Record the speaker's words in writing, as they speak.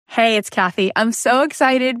Hey, it's Kathy. I'm so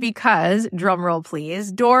excited because, drumroll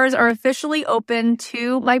please, doors are officially open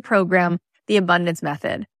to my program, The Abundance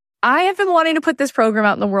Method. I have been wanting to put this program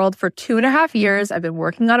out in the world for 2.5 years. I've been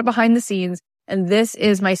working on it behind the scenes, and this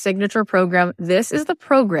is my signature program. This is the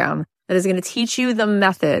program that is going to teach you the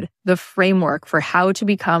method, the framework for how to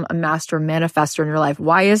become a master manifestor in your life.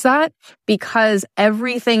 Why is that? Because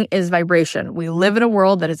everything is vibration. We live in a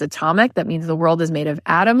world that is atomic. That means the world is made of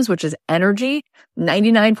atoms, which is energy.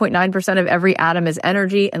 99.9% of every atom is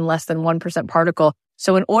energy and less than 1% particle.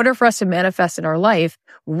 So in order for us to manifest in our life,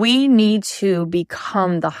 we need to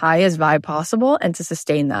become the highest vibe possible and to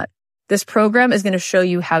sustain that. This program is going to show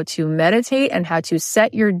you how to meditate and how to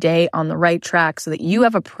set your day on the right track so that you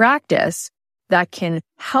have a practice that can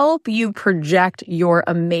help you project your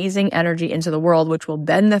amazing energy into the world, which will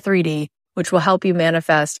bend the 3D, which will help you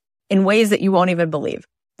manifest in ways that you won't even believe.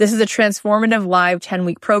 This is a transformative live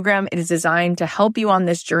 10-week program. It is designed to help you on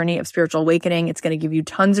this journey of spiritual awakening. It's going to give you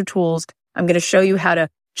tons of tools. I'm going to show you how to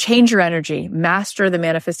change your energy, master the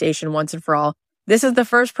manifestation once and for all. This is the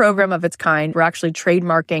first program of its kind. We're actually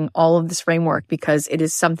trademarking all of this framework because it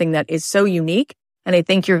is something that is so unique, and I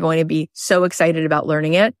think you're going to be so excited about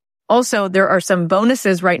learning it. Also, there are some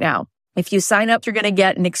bonuses right now. If you sign up, you're going to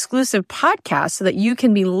get an exclusive podcast so that you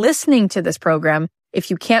can be listening to this program. If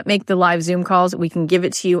you can't make the live Zoom calls, we can give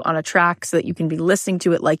it to you on a track so that you can be listening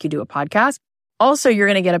to it like you do a podcast. Also, you're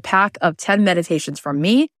going to get a pack of 10 meditations from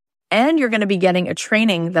me. And you're going to be getting a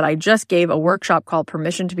training that I just gave, a workshop called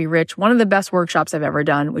Permission to be Rich, one of the best workshops I've ever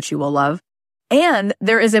done, which you will love. And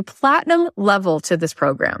there is a platinum level to this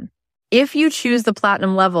program. If you choose the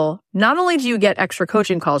platinum level, not only do you get extra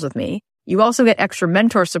coaching calls with me, you also get extra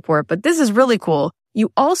mentor support, but this is really cool. You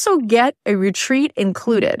also get a retreat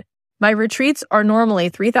included. My retreats are normally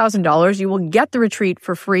 $3,000. You will get the retreat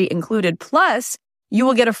for free included. Plus, you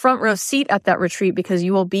will get a front row seat at that retreat because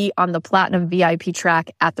you will be on the platinum VIP track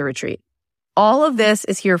at the retreat. All of this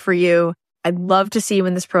is here for you. I'd love to see you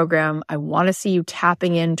in this program. I want to see you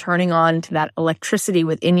tapping in, turning on to that electricity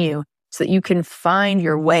within you so that you can find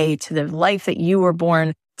your way to the life that you were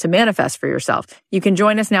born to manifest for yourself. You can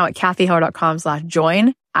join us now at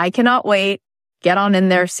kathyheller.com/join. I cannot wait. Get on in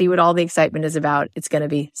there, see what all the excitement is about. It's going to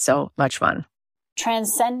be so much fun.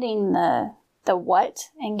 Transcending the what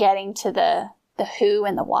and getting to the who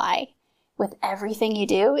and the why with everything you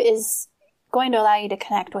do is going to allow you to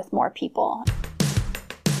connect with more people.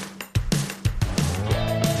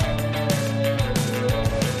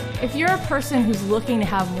 If you're a person who's looking to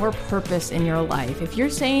have more purpose in your life, if you're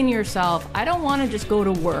saying to yourself, I don't want to just go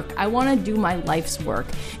to work, I want to do my life's work,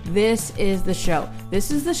 this is the show. This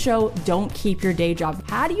is the show, Don't Keep Your Day Job.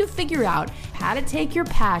 How do you figure out how to take your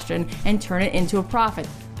passion and turn it into a profit?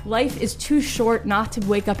 Life is too short not to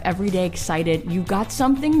wake up every day excited. You got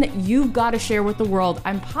something that you've got to share with the world.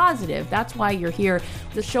 I'm positive that's why you're here.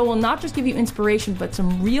 The show will not just give you inspiration, but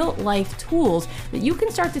some real life tools that you can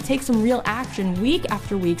start to take some real action week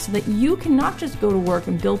after week so that you can not just go to work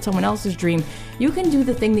and build someone else's dream. You can do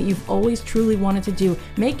the thing that you've always truly wanted to do.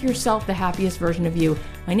 Make yourself the happiest version of you.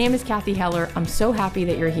 My name is Kathy Heller. I'm so happy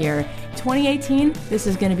that you're here. 2018, this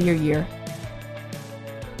is going to be your year.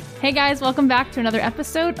 Hey guys, welcome back to another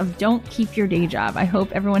episode of Don't Keep Your Day Job. I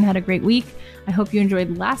hope everyone had a great week. I hope you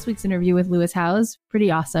enjoyed last week's interview with Lewis Howes.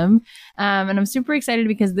 Pretty awesome. And I'm super excited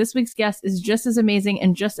because this week's guest is just as amazing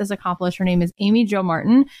and just as accomplished. Her name is Amy Jo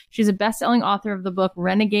Martin. She's a best-selling author of the book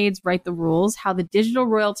Renegades Write the Rules: How the Digital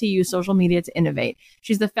Royalty Used Social Media to Innovate.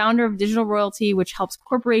 She's the founder of Digital Royalty, which helps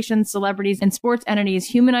corporations, celebrities, and sports entities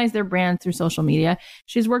humanize their brands through social media.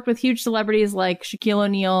 She's worked with huge celebrities like Shaquille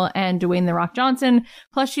O'Neal and Dwayne "The Rock" Johnson.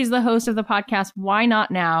 Plus, she's the host of the podcast Why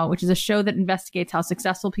Not Now, which is a show that investigates how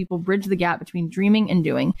successful people bridge the gap between dreaming and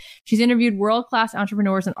doing. She's interviewed world-class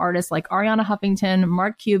entrepreneurs and artists like Ariana Huffington,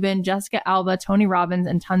 Mark Cuban, Jessica Alba, Tony Robbins,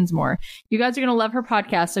 and tons more. You guys are going to love her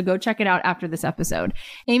podcast, so go check it out after this episode.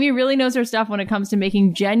 Amy really knows her stuff when it comes to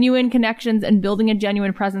making genuine connections and building a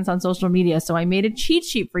genuine presence on social media, so I made a cheat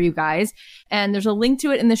sheet for you guys, and there's a link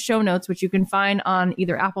to it in the show notes, which you can find on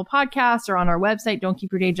either Apple Podcasts or on our website, Don't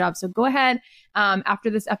Keep Your Day Job. So go ahead after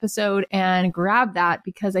this episode and grab that,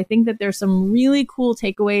 because I think that there's some really cool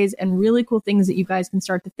takeaways and really cool things that you guys can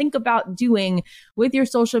start to think about doing with your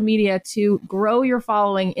social media to grow your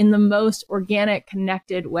following in the most organic,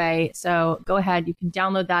 connected way. So go ahead, you can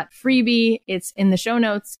download that freebie. It's in the show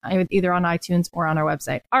notes, either on iTunes or on our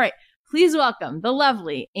website. All right, please welcome the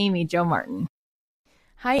lovely Amy Jo Martin.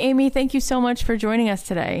 Hi, Amy. Thank you so much for joining us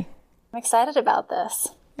today. I'm excited about this.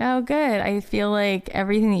 Oh, good. I feel like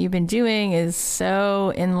everything that you've been doing is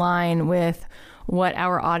so in line with what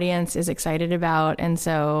our audience is excited about. And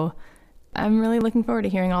so I'm really looking forward to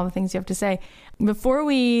hearing all the things you have to say. Before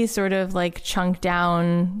we sort of like chunk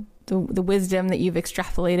down the wisdom that you've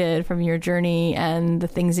extrapolated from your journey and the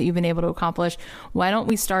things that you've been able to accomplish, why don't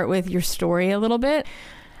we start with your story a little bit?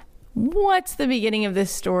 What's the beginning of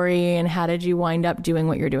this story and how did you wind up doing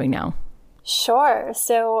what you're doing now? Sure.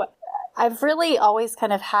 So I've really always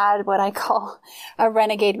kind of had what I call a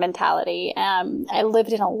renegade mentality. I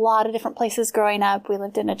lived in a lot of different places growing up. We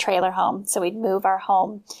lived in a trailer home, so we'd move our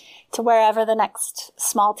home to wherever the next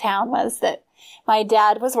small town was that my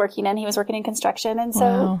dad was working in. He was working in construction. And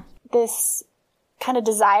so this kind of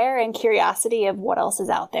desire and curiosity of what else is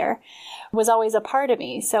out there was always a part of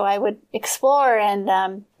me. So I would explore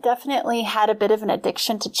and definitely had a bit of an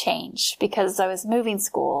addiction to change because I was moving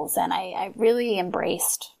schools and I really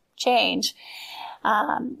embraced change.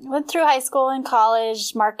 Went through high school and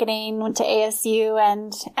college, marketing, went to ASU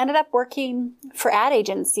and ended up working for ad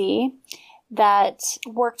agency that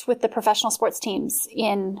worked with the professional sports teams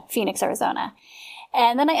in Phoenix, Arizona.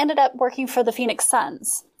 And then I ended up working for the Phoenix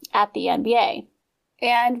Suns at the NBA.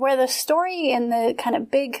 And where the story and the kind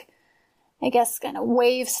of big, I guess, kind of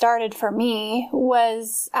wave started for me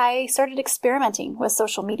was I started experimenting with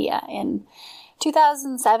social media in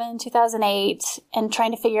 2007, 2008, and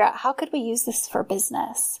trying to figure out how could we use this for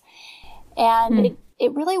business. And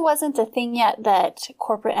it really wasn't a thing yet that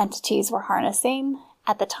corporate entities were harnessing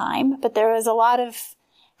at the time, but there was a lot of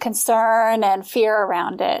concern and fear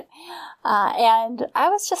around it. And I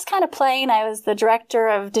was just kind of playing. I was the director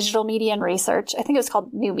of digital media and research. I think it was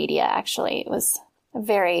called New Media, actually. It was a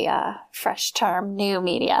very fresh term, New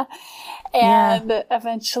Media. And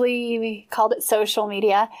eventually we called it social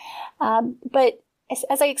media. But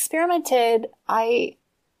as I experimented, I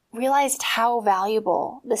realized how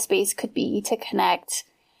valuable the space could be to connect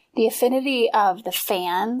the affinity of the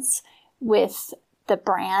fans with the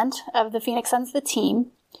brand of the Phoenix Suns, the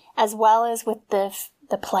team, as well as with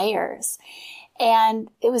the players. And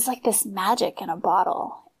it was like this magic in a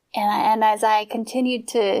bottle. And as I continued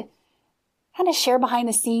to kind of share behind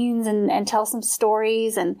the scenes and tell some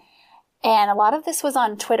stories, and a lot of this was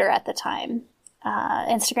on Twitter at the time.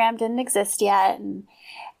 Instagram didn't exist yet. And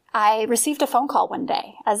I received a phone call one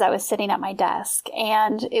day as I was sitting at my desk,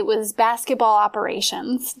 and it was basketball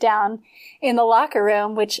operations down in the locker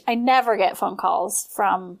room, which I never get phone calls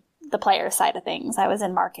from the player side of things. I was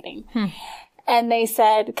in marketing. And they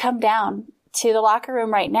said, come down to the locker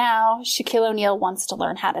room right now. Shaquille O'Neal wants to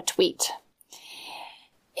learn how to tweet.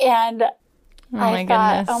 And I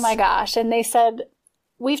thought, oh my gosh. And they said,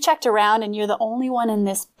 we've checked around and you're the only one in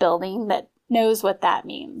this building that knows what that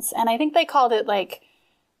means. And I think they called it like,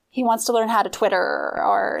 he wants to learn how to Twitter,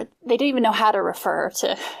 or they didn't even know how to refer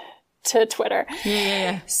to Twitter.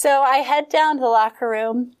 Yeah. So I head down to the locker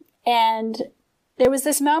room, and there was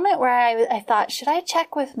this moment where I thought, should I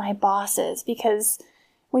check with my bosses? Because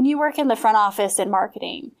when you work in the front office in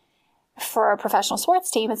marketing for a professional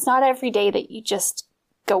sports team, it's not every day that you just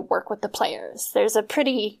go work with the players. There's a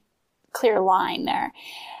pretty clear line there.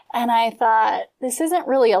 And I thought, this isn't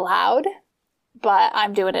really allowed, but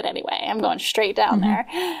I'm doing it anyway. I'm going straight down there.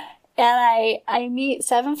 And I meet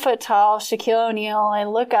 7 foot tall Shaquille O'Neal. I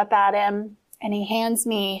look up at him and he hands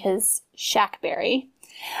me his Shaqberry,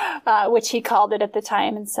 which he called it at the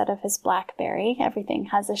time instead of his BlackBerry. Everything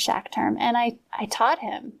has a Shaq term. And I taught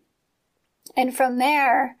him. And from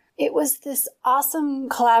there, it was this awesome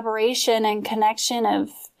collaboration and connection of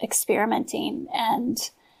experimenting. And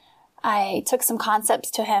I took some concepts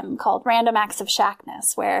to him called Random Acts of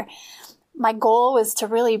Shaqness, where my goal was to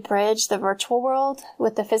really bridge the virtual world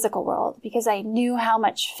with the physical world, because I knew how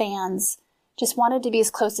much fans just wanted to be as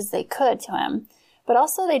close as they could to him. But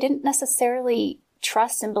also they didn't necessarily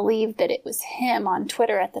trust and believe that it was him on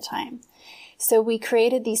Twitter at the time. So we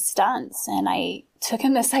created these stunts, and I took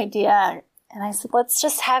him this idea and I said, let's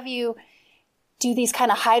just have you do these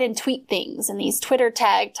kind of hide and tweet things and these Twitter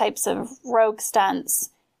tag types of rogue stunts.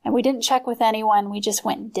 And we didn't check with anyone. We just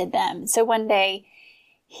went and did them. So one day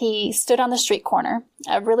he stood on the street corner,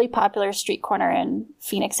 a really popular street corner in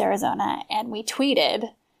Phoenix, Arizona, and we tweeted.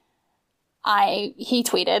 He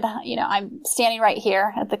tweeted, I'm standing right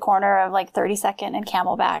here at the corner of like 32nd and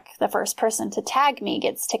Camelback. The first person to tag me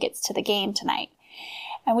gets tickets to the game tonight.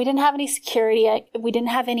 And we didn't have any security. We didn't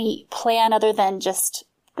have any plan other than just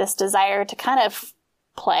this desire to kind of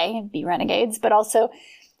play and be renegades, but also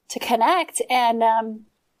to connect. And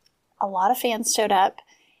a lot of fans showed up.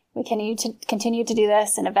 We continue to do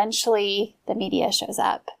this, and eventually the media shows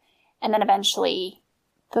up. And then eventually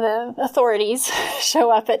the authorities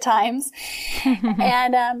show up at times.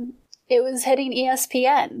 And it was hitting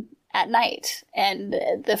ESPN at night, and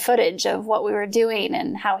the footage of what we were doing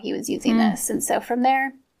and how he was using this. And so from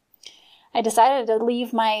there, I decided to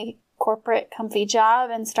leave my corporate comfy job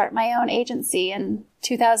and start my own agency in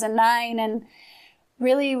 2009. And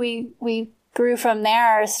really we grew from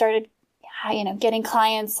there, started, getting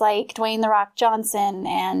clients like Dwayne "The Rock" Johnson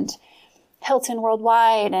and Hilton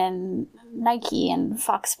Worldwide and Nike and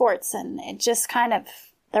Fox Sports. And it just kind of,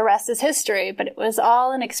 the rest is history, but it was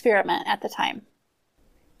all an experiment at the time.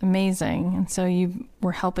 Amazing. And so you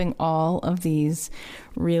were helping all of these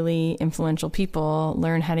really influential people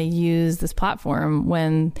learn how to use this platform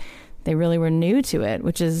when they really were new to it,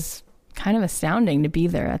 which is kind of astounding to be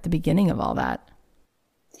there at the beginning of all that.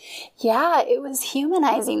 Yeah, it was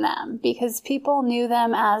humanizing them because people knew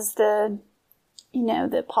them as the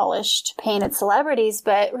polished, painted celebrities,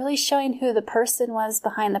 but really showing who the person was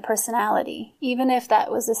behind the personality, even if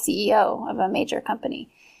that was a CEO of a major company.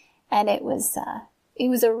 And it was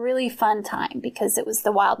a really fun time because it was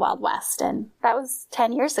the wild, wild west. And that was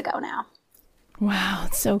 10 years ago now. Wow,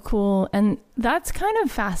 it's so cool. And that's kind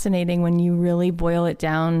of fascinating when you really boil it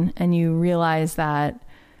down and you realize that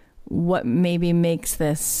what maybe makes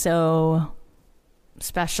this so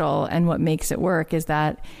special and what makes it work is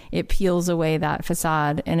that it peels away that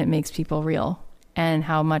facade and it makes people real and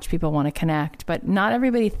how much people want to connect. But not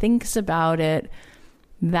everybody thinks about it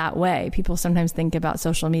that way. People sometimes think about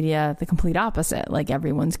social media the complete opposite, like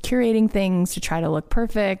everyone's curating things to try to look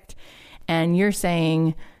perfect. And you're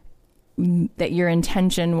saying that your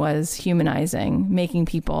intention was humanizing, making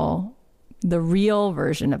people the real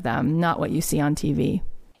version of them, not what you see on TV.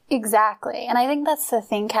 Exactly. And I think that's the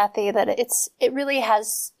thing, Kathy, that it really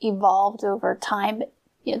has evolved over time.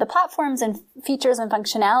 The platforms and features and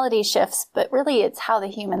functionality shifts, but really it's how the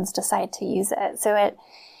humans decide to use it. So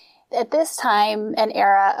at this time, an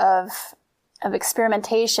era of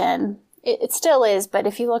experimentation, it still is, but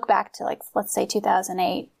if you look back to let's say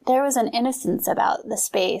 2008, there was an innocence about the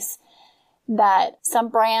space that some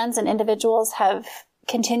brands and individuals have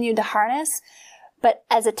continued to harness, but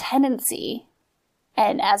as a tendency,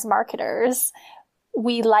 and as marketers,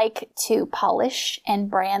 we like to polish and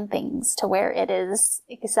brand things to where it is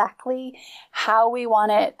exactly how we want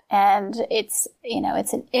it. And it's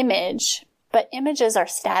an image, but images are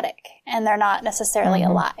static and they're not necessarily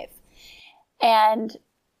alive. And,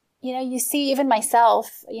 you see even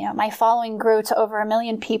myself, my following grew to over 1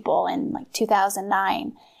 million people in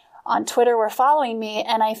 2009. On Twitter were following me,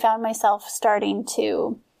 and I found myself starting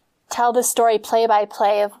to tell the story play by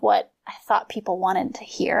play of what I thought people wanted to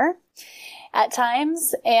hear at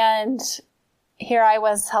times. And here I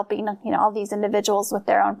was helping, all these individuals with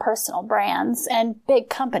their own personal brands and big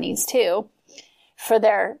companies too for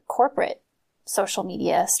their corporate social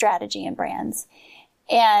media strategy and brands.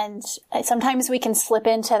 And sometimes we can slip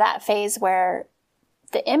into that phase where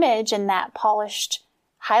the image in that polished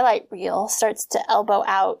highlight reel starts to elbow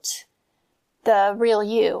out the real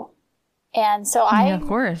you. And so I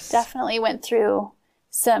definitely went through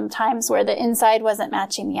some times where the inside wasn't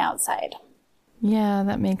matching the outside. Yeah,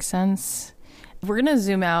 that makes sense. We're going to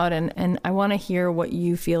zoom out and I want to hear what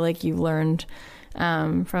you feel like you've learned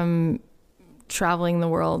from traveling the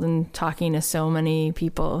world and talking to so many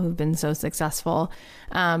people who've been so successful.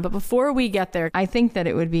 But before we get there, I think that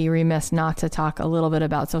it would be remiss not to talk a little bit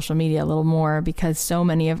about social media a little more, because so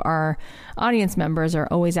many of our audience members are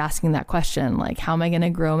always asking that question, like, how am I going to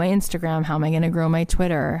grow my Instagram? How am I going to grow my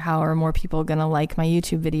Twitter? How are more people going to like my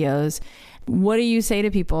YouTube videos? What do you say to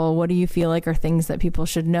people? What do you feel like are things that people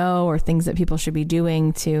should know or things that people should be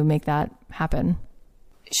doing to make that happen?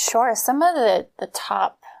 Sure. Some of the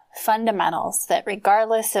top fundamentals that,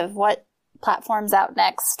 regardless of what platform's out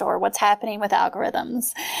next or what's happening with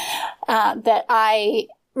algorithms, that I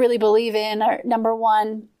really believe in are, number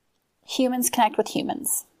one, humans connect with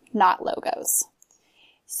humans, not logos.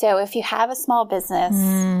 So if you have a small business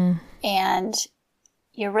and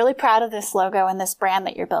you're really proud of this logo and this brand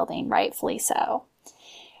that you're building, rightfully so,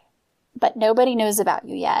 but nobody knows about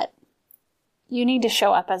you yet, you need to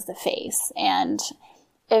show up as the face. And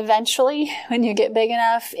eventually, when you get big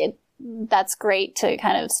enough, that's great to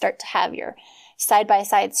kind of start to have your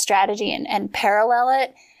side-by-side strategy and parallel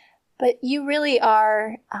it. But you really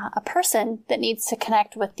are a person that needs to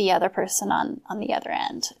connect with the other person on the other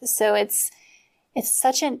end. So it's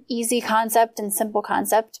such an easy concept and simple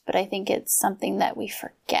concept, but I think it's something that we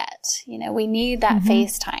forget. We need that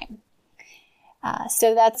FaceTime.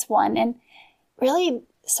 So that's one. And really,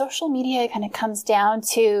 social media kind of comes down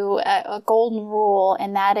to a golden rule,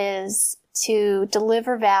 and that is to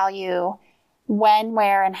deliver value when,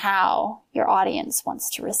 where, and how your audience wants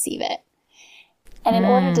to receive it. And in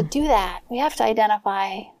order to do that, we have to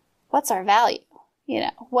identify what's our value.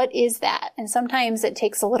 What is that? And sometimes it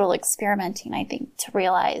takes a little experimenting, I think, to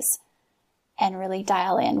realize and really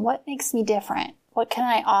dial in what makes me different What can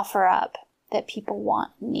I offer up that people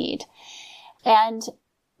want and need? And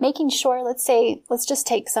making sure, let's just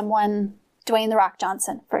take someone, Dwayne "The Rock"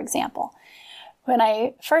 Johnson, for example. When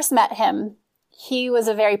I first met him, he was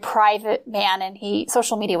a very private man and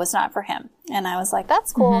social media was not for him. And I was like,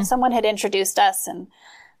 that's cool. Mm-hmm. Someone had introduced us and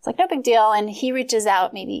it's like, no big deal. And he reaches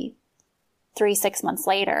out maybe 3-6 months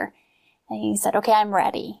later and he said, okay, I'm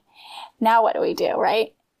ready. Now what do we do?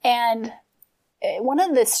 Right. And one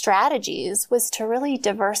of the strategies was to really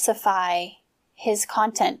diversify his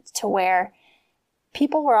content to where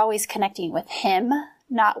people were always connecting with him,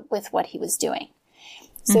 not with what he was doing.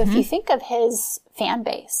 So if you think of his fan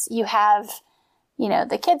base, you have,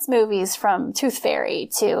 the kids' movies from Tooth Fairy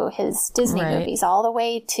to his Disney movies, all the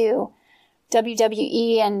way to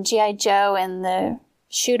WWE and G.I. Joe and the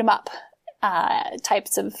shoot 'em up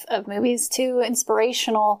types of movies to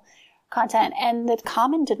inspirational content. And the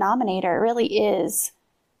common denominator really is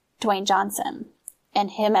Dwayne Johnson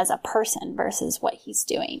and him as a person versus what he's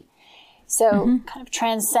doing. So kind of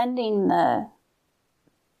transcending the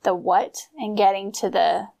what and getting to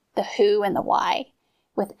the who and the why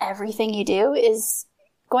with everything you do is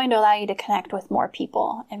going to allow you to connect with more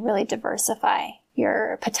people and really diversify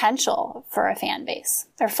your potential for a fan base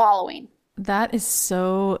or following. That is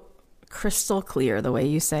so crystal clear the way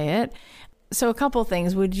you say it. So a couple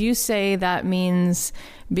things. Would you say that means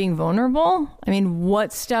being vulnerable? I mean,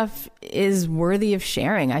 what stuff is worthy of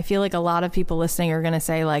sharing? I feel like a lot of people listening are going to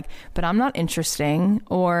say like, but I'm not interesting,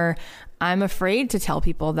 or I'm afraid to tell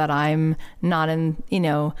people that I'm not in,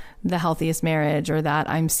 the healthiest marriage, or that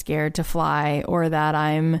I'm scared to fly, or that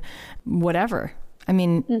I'm whatever. I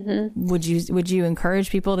mean, would you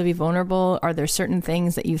encourage people to be vulnerable? Are there certain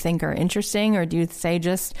things that you think are interesting, or do you say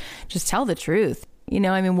just tell the truth?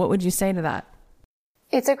 What would you say to that?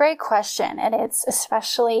 It's a great question. And it's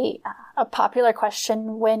especially a popular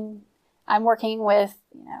question when I'm working with,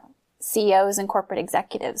 CEOs and corporate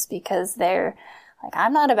executives, because they're like,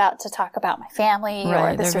 I'm not about to talk about my family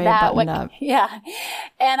or this or that. Yeah.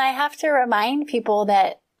 And I have to remind people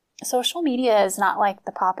that social media is not like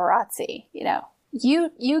the paparazzi.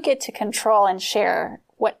 You get to control and share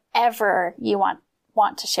whatever you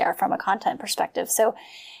want to share from a content perspective. So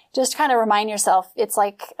just kind of remind yourself, it's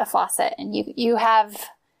like a faucet and you have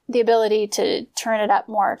the ability to turn it up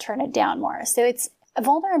more, turn it down more. So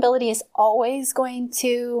vulnerability is always going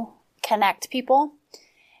to connect people.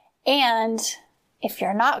 And if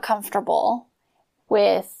you're not comfortable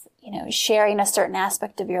with, sharing a certain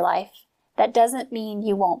aspect of your life, that doesn't mean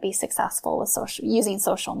you won't be successful with using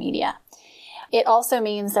social media. It also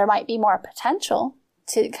means there might be more potential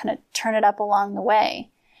to kind of turn it up along the way.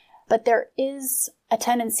 But there is a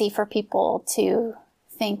tendency for people to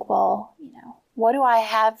think, well, what do I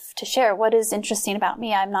have to share? What is interesting about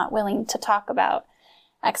me? I'm not willing to talk about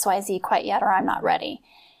XYZ quite yet, or I'm not ready.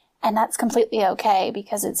 And that's completely okay,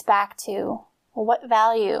 because it's back to, well, what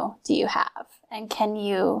value do you have? And can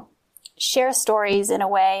you share stories in a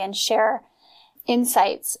way and share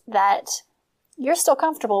insights that you're still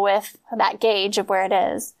comfortable with, that gauge of where it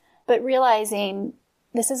is, but realizing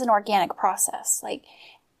this is an organic process. Like,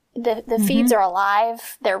 the feeds are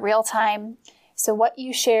alive, they're real time. So what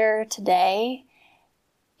you share today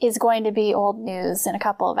is going to be old news in a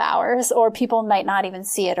couple of hours, or people might not even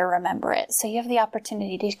see it or remember it. So you have the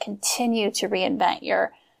opportunity to continue to reinvent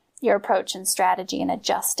your approach and strategy and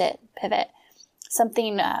adjust it, pivot.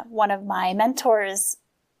 Something one of my mentors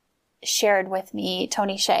shared with me,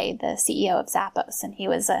 Tony Hsieh, the CEO of Zappos, and he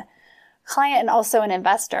was a client and also an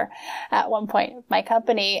investor at one point of my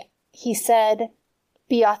company. He said,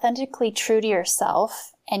 be authentically true to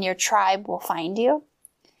yourself and your tribe will find you.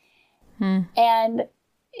 And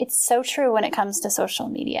it's so true when it comes to social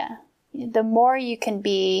media. The more you can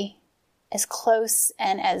be as close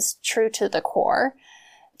and as true to the core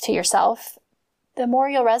to yourself, the more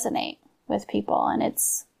you'll resonate with people. And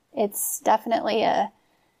it's definitely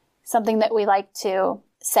something that we like to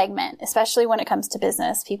segment, especially when it comes to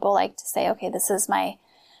business. People like to say, okay, this is my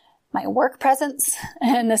work presence,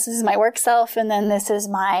 and this is my work self, and then this is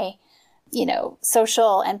my,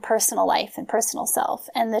 social and personal life and personal self.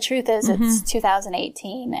 And the truth is it's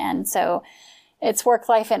 2018. And so it's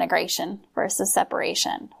work-life integration versus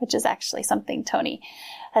separation, which is actually something Tony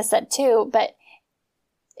has said too. But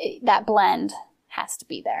that blend has to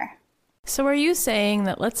be there. So are you saying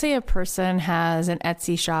that, let's say a person has an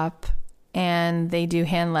Etsy shop and they do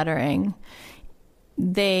hand lettering,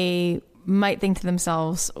 they might think to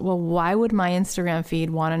themselves, well, why would my Instagram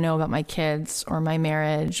feed want to know about my kids or my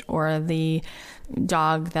marriage or the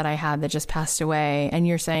dog that I had that just passed away? And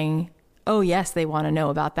you're saying, oh yes, they want to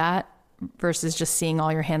know about that, versus just seeing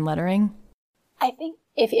all your hand lettering? I think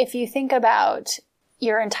if you think about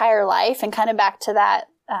your entire life and kind of back to that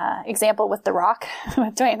example with The Rock,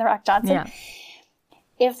 with Dwayne The Rock Johnson, Yeah.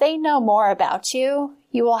 if they know more about you,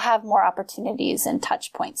 you will have more opportunities and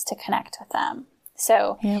touch points to connect with them.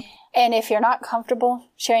 So, Yep. and if you're not comfortable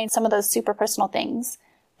sharing some of those super personal things,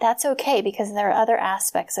 that's okay, because there are other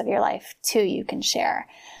aspects of your life too you can share.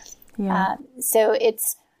 Yeah. So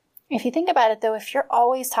if you think about it though, if you're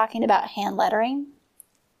always talking about hand lettering,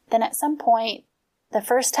 then at some point, the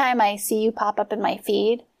first time I see you pop up in my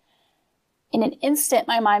feed, in an instant,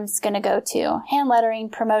 my mind's going to go to hand lettering,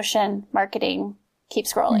 promotion, marketing, keep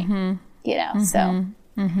scrolling, you know, so.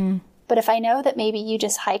 But if I know that maybe you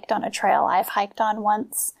just hiked on a trail I've hiked on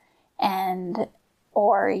once,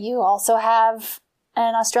 or you also have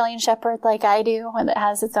an Australian Shepherd like I do, and that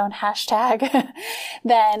has its own hashtag,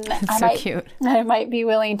 then Cute. I might be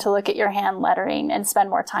willing to look at your hand lettering and spend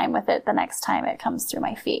more time with it the next time it comes through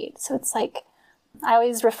my feed. So it's like, I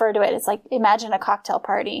always refer to it, it's like, imagine a cocktail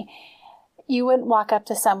party. You wouldn't walk up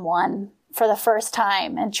to someone for the first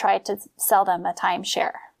time and try to sell them a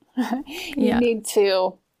timeshare. You need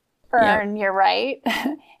to earn your right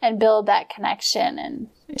and build that connection, and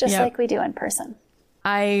just like we do in person.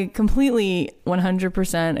 I completely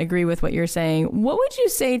 100% agree with what you're saying. What would you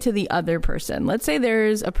say to the other person? Let's say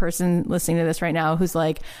there's a person listening to this right now who's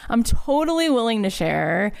like, I'm totally willing to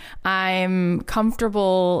share. I'm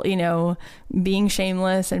comfortable, you know, being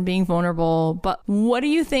shameless and being vulnerable. But what do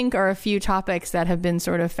you think are a few topics that have been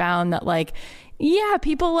sort of found that, like, yeah,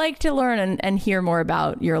 people like to learn and hear more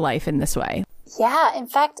about your life in this way? Yeah. In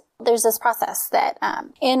fact, there's this process that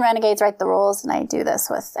in Renegades Write the Rules, and I do this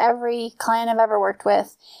with every client I've ever worked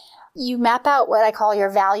with. You map out what I call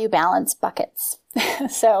your value balance buckets.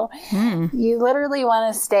 So you literally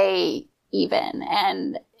want to stay even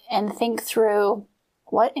and think through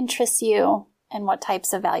what interests you and what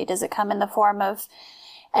types of value. Does it come in the form of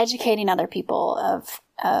educating other people,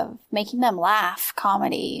 of making them laugh,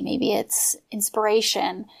 comedy? Maybe it's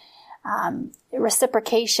inspiration,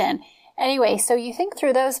 reciprocation. Anyway, so you think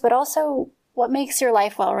through those, but also what makes your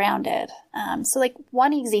life well-rounded. So like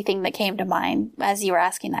one easy thing that came to mind as you were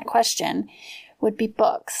asking that question would be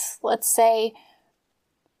books. Let's say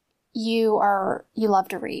you love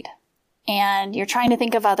to read and you're trying to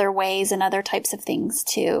think of other ways and other types of things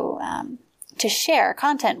to share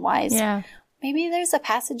content-wise. Yeah. Maybe there's a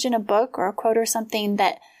passage in a book or a quote or something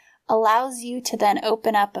that allows you to then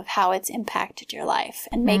open up of how it's impacted your life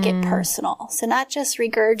and make it personal. So not just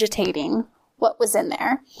regurgitating what was in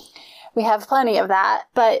there. We have plenty of that,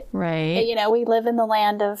 but you know, we live in the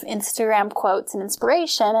land of Instagram quotes and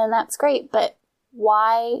inspiration, and that's great. But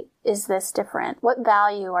why is this different? What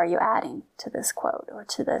value are you adding to this quote or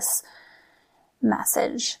to this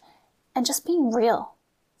message? And just being real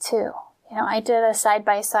too. You know, I did a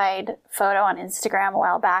side-by-side photo on Instagram a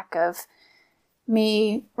while back of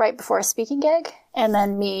me right before a speaking gig, and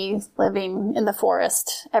then me living in the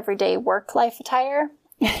forest, everyday work life attire.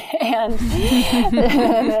 And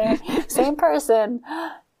same person,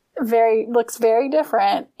 looks very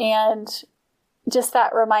different. And just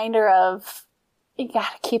that reminder of, you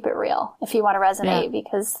gotta keep it real if you want to resonate,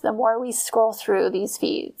 because the more we scroll through these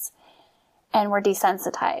feeds and we're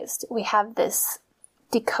desensitized, we have this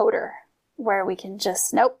decoder where we can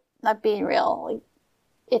just, nope, not being real.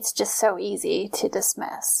 It's just so easy to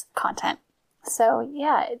dismiss content. So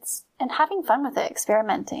yeah, and having fun with it,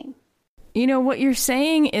 experimenting. You know, what you're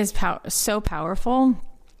saying is so powerful,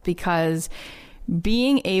 because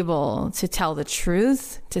being able to tell the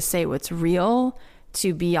truth, to say what's real,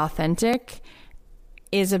 to be authentic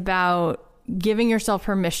is about giving yourself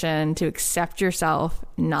permission to accept yourself,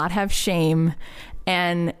 not have shame.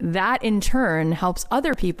 And that in turn helps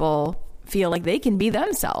other people feel like they can be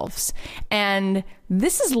themselves. And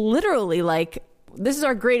this is literally this is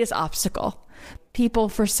our greatest obstacle. People,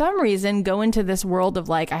 for some reason, go into this world of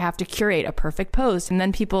like, I have to curate a perfect post. And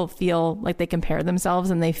then people feel like they compare themselves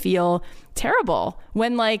and they feel terrible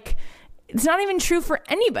when it's not even true for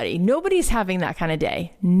anybody. Nobody's having that kind of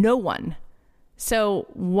day. No one. So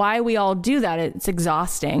why we all do that, it's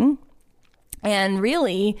exhausting. And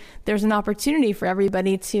really, there's an opportunity for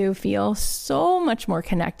everybody to feel so much more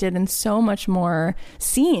connected and so much more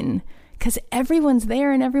seen, because everyone's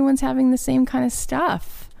there and everyone's having the same kind of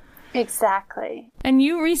stuff. Exactly. And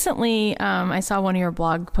you recently, I saw one of your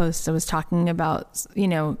blog posts that was talking about, you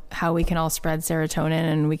know, how we can all spread serotonin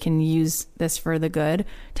and we can use this for the good.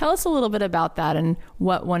 Tell us a little bit about that and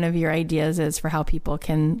what one of your ideas is for how people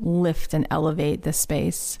can lift and elevate this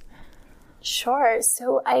space. Sure.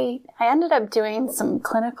 So I ended up doing some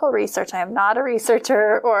clinical research. I am not a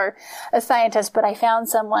researcher or a scientist, but I found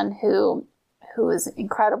someone who who is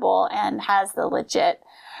incredible and has the legit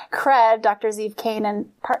cred, Dr. Zeev Kanan,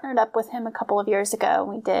 partnered up with him a couple of years ago.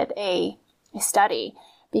 We did a study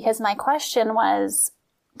because my question was,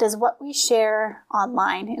 does what we share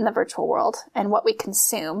online in the virtual world and what we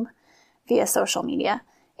consume via social media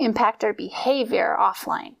impact our behavior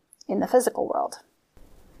offline in the physical world?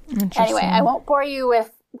 Anyway, I won't bore you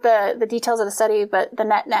with the details of the study, but the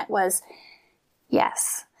net was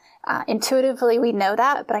yes. Intuitively, we know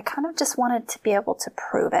that, but I kind of just wanted to be able to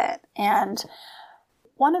prove it. And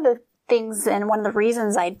one of the things and one of the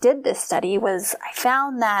reasons I did this study was I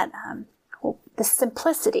found that the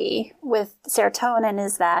simplicity with serotonin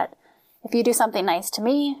is that if you do something nice to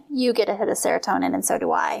me, you get a hit of serotonin, and so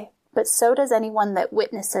do I. But so does anyone that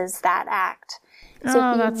witnesses that act.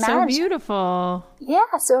 So that's so beautiful.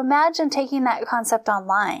 Yeah. So imagine taking that concept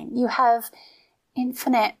online. You have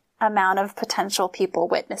infinite amount of potential people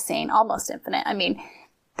witnessing, almost infinite. I mean,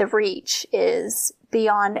 the reach is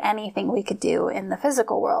beyond anything we could do in the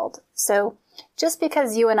physical world. So just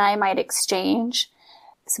because you and I might exchange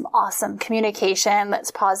some awesome communication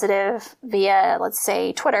that's positive via, let's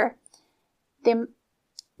say, Twitter, then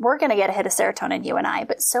we're going to get a hit of serotonin, you and I,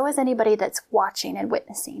 but so is anybody that's watching and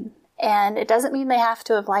witnessing. And it doesn't mean they have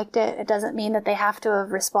to have liked it. It doesn't mean that they have to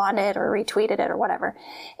have responded or retweeted it or whatever.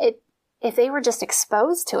 If they were just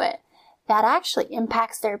exposed to it, that actually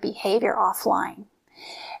impacts their behavior offline.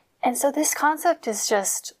 And so this concept is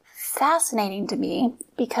just fascinating to me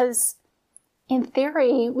because in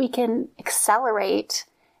theory, we can accelerate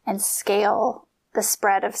and scale the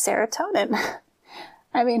spread of serotonin.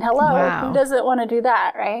 I mean, hello, wow. Who doesn't want to do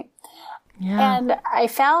that, right? Yeah. And I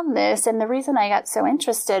found this, and the reason I got so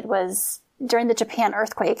interested was during the Japan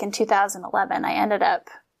earthquake in 2011, I ended up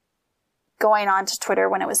going onto Twitter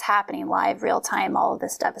when it was happening live, real time, all of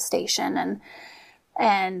this devastation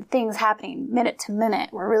and things happening minute to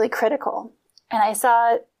minute were really critical. And I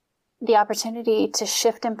saw the opportunity to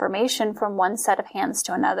shift information from one set of hands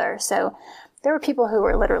to another. So there were people who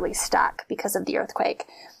were literally stuck because of the earthquake,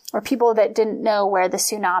 or people that didn't know where the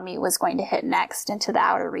tsunami was going to hit next into the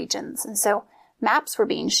outer regions. And so maps were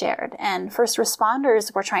being shared and first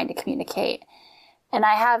responders were trying to communicate. And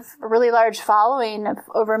I have a really large following of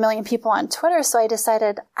over 1 million people on Twitter. So I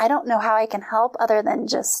decided I don't know how I can help other than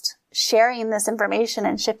just sharing this information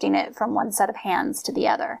and shifting it from one set of hands to the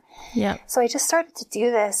other. Yeah. So I just started to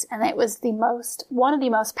do this, and it was one of the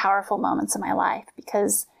most powerful moments of my life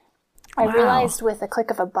because I realized with a click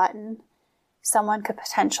of a button, someone could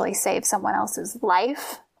potentially save someone else's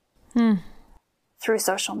life through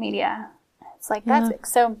social media. It's like, that's it.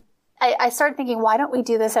 So I started thinking, why don't we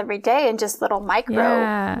do this every day in just little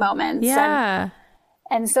micro moments? Yeah.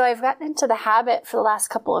 And so I've gotten into the habit for the last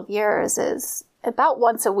couple of years is about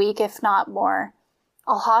once a week, if not more,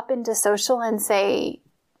 I'll hop into social and say,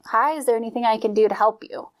 hi, is there anything I can do to help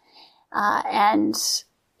you? And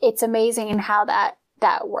it's amazing how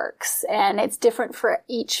that works. And it's different for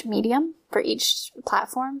each medium, for each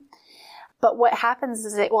platform. But what happens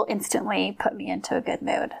is it will instantly put me into a good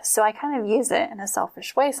mood. So I kind of use it in a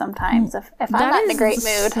selfish way sometimes. If I'm not in a great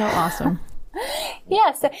mood. So awesome.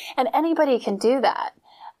 Yes. And anybody can do that.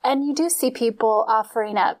 And you do see people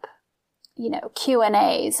offering up,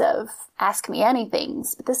 Q&As of ask me anything.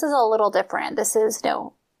 But this is a little different. This is,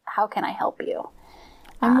 how can I help you?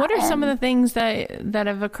 And what are some of the things that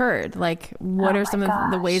have occurred? Like, what are some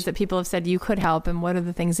of the ways that people have said you could help, and what are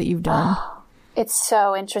the things that you've done? It's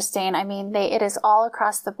so interesting. I mean, it is all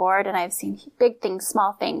across the board, and I've seen big things,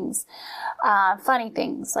 small things, funny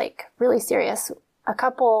things, like really serious.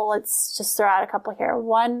 Let's just throw out a couple here.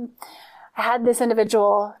 One, I had this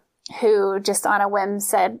individual who just on a whim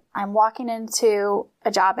said, I'm walking into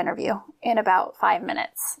a job interview in about 5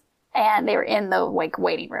 minutes. And they were in the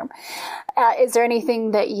waiting room. Is there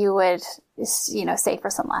anything that you would, say for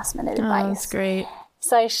some last minute advice? Oh, that's great.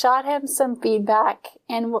 So I shot him some feedback,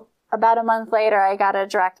 and about a month later, I got a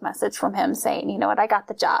direct message from him saying, you know what, I got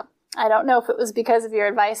the job. I don't know if it was because of your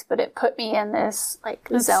advice, but it put me in this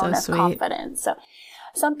zone of confidence. So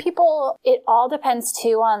some people, it all depends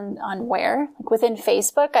too on where. Like within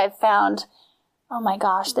Facebook, I've found, oh my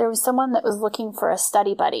gosh, there was someone that was looking for a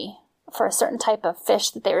study buddy for a certain type of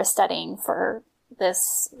fish that they were studying for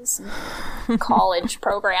this college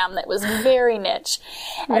program that was very niche.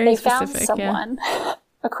 And they found someone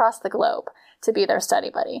across the globe to be their study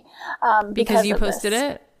buddy. Because you posted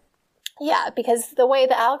it? Yeah, because the way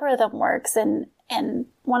the algorithm works, and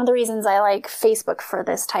one of the reasons I like Facebook for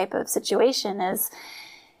this type of situation is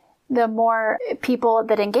the more people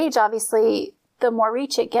that engage, obviously, the more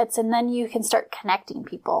reach it gets, and then you can start connecting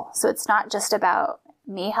people. So it's not just about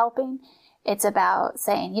me helping. It's about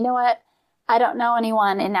saying, you know what, I don't know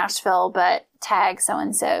anyone in Nashville, but tag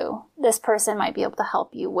so-and-so. This person might be able to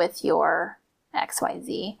help you with your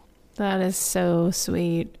XYZ. That is so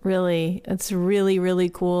sweet. Really. It's really, really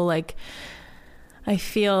cool. Like, I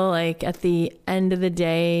feel like at the end of the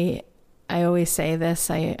day, I always say this,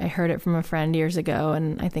 I heard it from a friend years ago,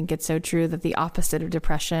 and I think it's so true, that the opposite of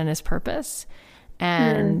depression is purpose.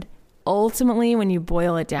 And ultimately, when you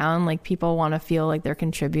boil it down, like, people want to feel like they're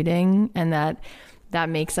contributing, and that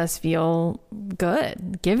makes us feel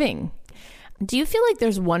good, giving. Do you feel like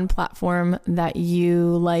there's one platform that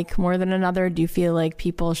you like more than another? Do you feel like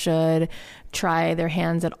people should try their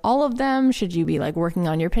hands at all of them? Should you be like working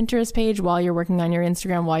on your Pinterest page while you're working on your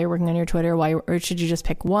Instagram, while you're working on your Twitter, or should you just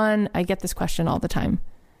pick one? I get this question all the time.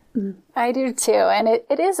 I do too. And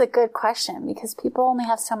it is a good question because people only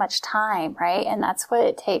have so much time, right? And that's what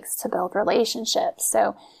it takes to build relationships.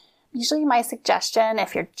 So usually my suggestion,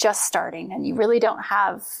 if you're just starting and you really don't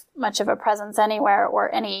have much of a presence anywhere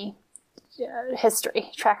or any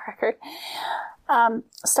track record,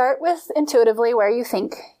 start with intuitively where you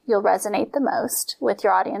think you'll resonate the most with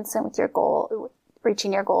your audience and with your goal,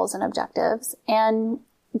 reaching your goals and objectives, and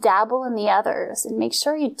dabble in the others, and make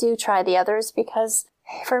sure you do try the others, because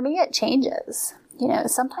for me it changes.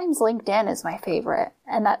 Sometimes LinkedIn is my favorite,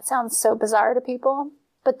 and that sounds so bizarre to people,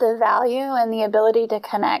 but the value and the ability to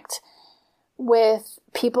connect with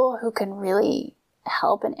people who can really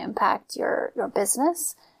help and impact your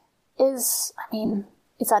business is,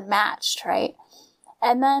 it's unmatched, right?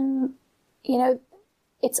 And then,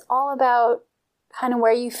 it's all about kind of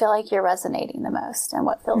where you feel like you're resonating the most and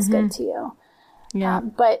what feels good to you. Yeah.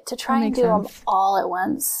 But to try and do them all at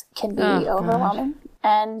once can be overwhelming,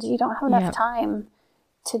 and you don't have enough time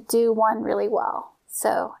to do one really well.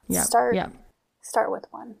 So start with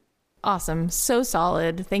one. Awesome. So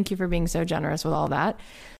solid. Thank you for being so generous with all that.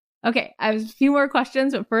 Okay, I have a few more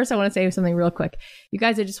questions, but first I want to say something real quick. You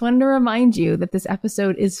guys, I just wanted to remind you that this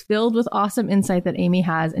episode is filled with awesome insight that Amy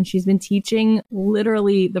has, and she's been teaching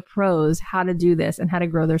literally the pros how to do this and how to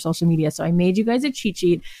grow their social media. So I made you guys a cheat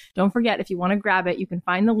sheet. Don't forget, if you want to grab it, you can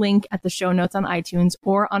find the link at the show notes on iTunes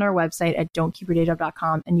or on our website at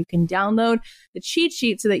don'tkeepyourdayjob.com, and you can download the cheat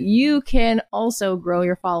sheet so that you can also grow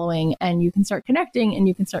your following, and you can start connecting, and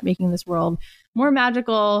you can start making this world more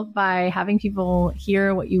magical by having people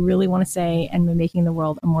hear what you really want to say, and by making the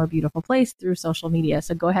world a more beautiful place through social media.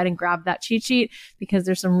 So go ahead and grab that cheat sheet, because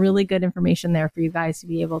there's some really good information there for you guys to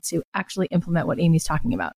be able to actually implement what Amy's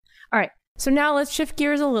talking about. All right. So now let's shift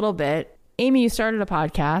gears a little bit. Amy, you started a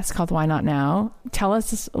podcast called Why Not Now. Tell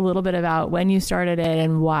us a little bit about when you started it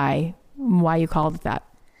and why you called it that.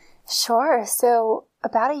 Sure. So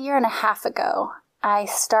about 1.5 years ago, I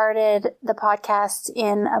started the podcast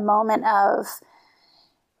in a moment of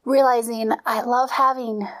realizing I love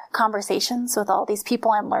having conversations with all these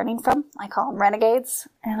people I'm learning from. I call them renegades.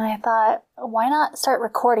 And I thought, why not start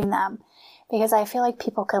recording them? Because I feel like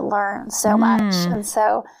people could learn so much. And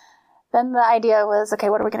so then the idea was,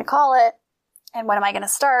 okay, what are we going to call it? And when am I going to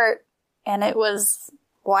start? And it was,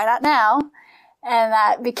 why not now? And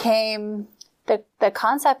that became the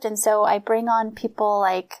concept. And so I bring on people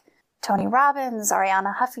like Tony Robbins,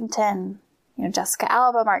 Arianna Huffington, Jessica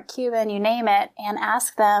Alba, Mark Cuban, you name it, and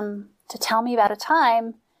ask them to tell me about a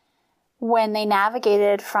time when they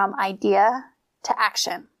navigated from idea to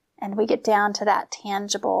action. And we get down to that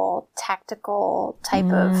tangible, tactical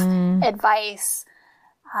type of advice,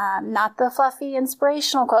 not the fluffy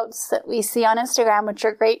inspirational quotes that we see on Instagram, which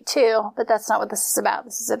are great too, but that's not what this is about.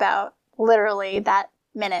 This is about literally that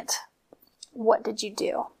minute. What did you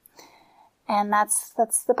do? And that's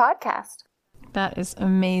the podcast. That is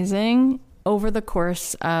amazing. Over the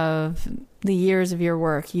course of the years of your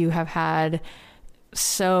work, you have had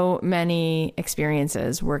so many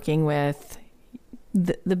experiences working with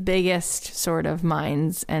the biggest sort of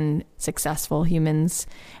minds and successful humans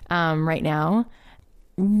right now.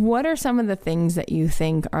 What are some of the things that you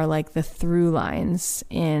think are like the through lines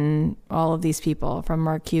in all of these people, from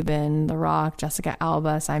Mark Cuban, The Rock, Jessica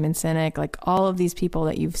Alba, Simon Sinek, like all of these people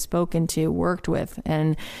that you've spoken to, worked with,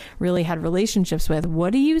 and really had relationships with?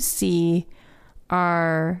 What do you see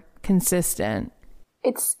are consistent?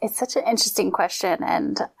 It's such an interesting question,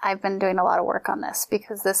 and I've been doing a lot of work on this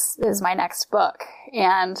because this is my next book.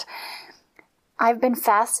 And I've been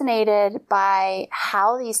fascinated by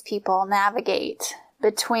how these people navigate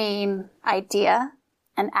between idea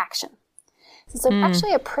and action. It's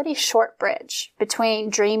actually a pretty short bridge between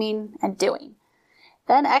dreaming and doing.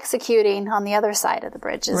 Then executing on the other side of the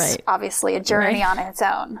bridge is obviously a journey on its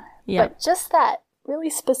own. But just that really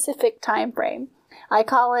specific time frame, I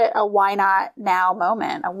call it a why not now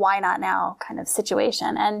moment, a why not now kind of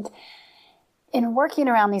situation. And in working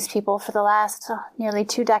around these people for the last nearly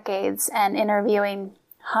 2 decades and interviewing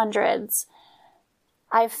hundreds,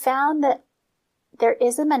 I've found that there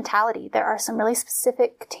is a mentality. There are some really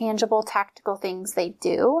specific, tangible, tactical things they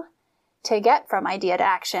do to get from idea to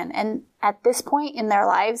action. And at this point in their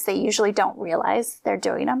lives, they usually don't realize they're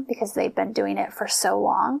doing them because they've been doing it for so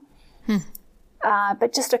long.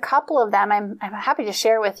 But just a couple of them I'm happy to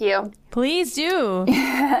share with you. Please do.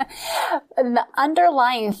 And the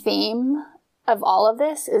underlying theme of all of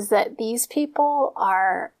this is that these people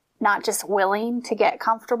are not just willing to get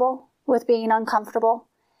comfortable with being uncomfortable.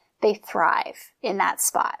 They thrive in that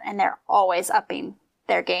spot, and they're always upping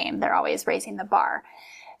their game. They're always raising the bar.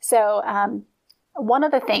 So one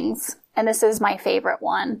of the things, and this is my favorite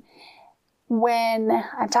one, when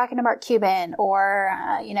I'm talking to Mark Cuban or,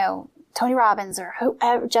 Tony Robbins or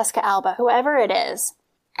whoever, Jessica Alba, whoever it is,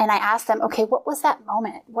 and I ask them, okay, what was that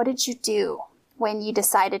moment? What did you do when you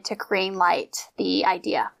decided to green light the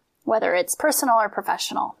idea? Whether it's personal or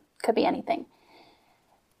professional, could be anything.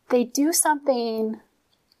 They do something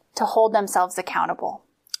to hold themselves accountable.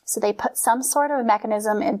 So they put some sort of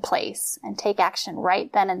mechanism in place and take action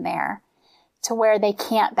right then and there to where they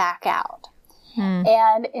can't back out.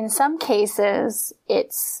 And in some cases,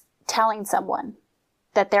 it's telling someone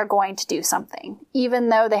that they're going to do something, even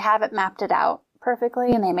though they haven't mapped it out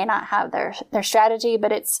perfectly and they may not have their strategy,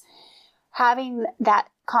 but it's having that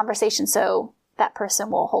conversation so that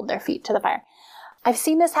person will hold their feet to the fire. I've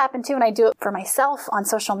seen this happen too, and I do it for myself on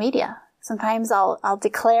social media. Sometimes I'll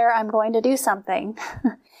declare I'm going to do something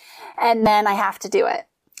and then I have to do it.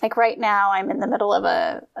 Like right now, I'm in the middle of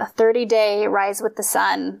a 30-day rise with the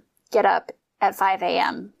sun, get up at 5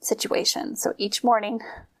 a.m. situation. So each morning,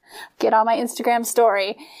 get on my Instagram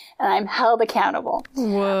story and I'm held accountable.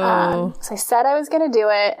 Whoa. So I said I was going to do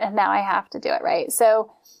it and now I have to do it, right?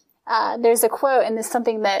 So there's a quote, and this is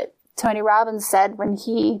something that Tony Robbins said when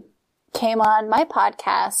he came on my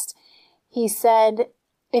podcast. He said,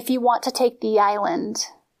 if you want to take the island,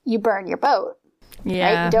 you burn your boat.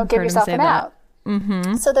 Yeah. Right? You don't give yourself an out.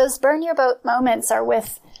 Mm-hmm. So those burn your boat moments are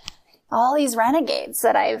with all these renegades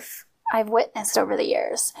that I've witnessed over the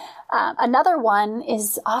years. Another one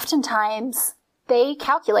is oftentimes they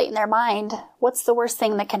calculate in their mind, what's the worst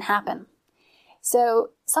thing that can happen?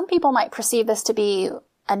 So some people might perceive this to be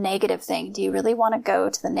a negative thing. Do you really want to go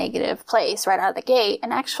to the negative place right out of the gate?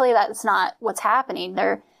 And actually that's not what's happening.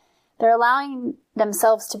 They're allowing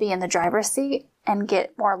themselves to be in the driver's seat and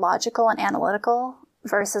get more logical and analytical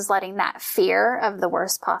versus letting that fear of the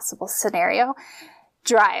worst possible scenario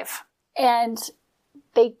drive. And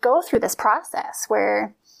they go through this process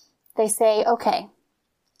where they say, okay,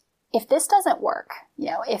 if this doesn't work,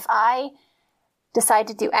 if I decide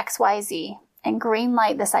to do X, Y, Z and green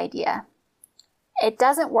light this idea, it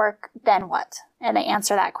doesn't work, then what? And they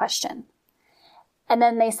answer that question. And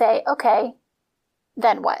then they say, okay,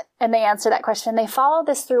 then what? And they answer that question. They follow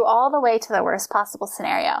this through all the way to the worst possible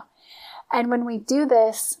scenario. And when we do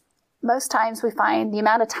this, most times we find the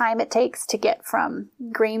amount of time it takes to get from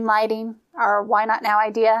green lighting our why not now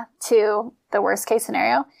idea to the worst case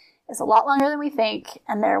scenario is a lot longer than we think.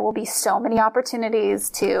 And there will be so many opportunities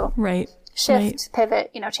to shift,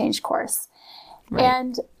 pivot, change course. Right.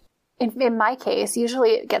 And in my case,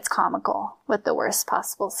 usually it gets comical with the worst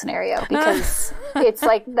possible scenario because it's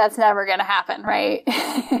like, that's never going to happen, right?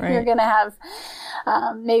 You're going to have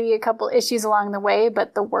maybe a couple issues along the way,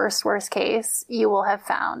 but the worst case, you will have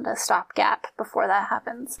found a stopgap before that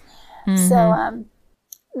happens. Mm-hmm. So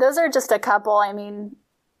those are just a couple. I mean,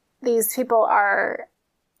 these people are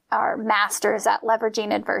masters at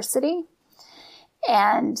leveraging adversity.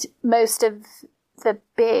 And most of the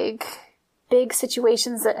big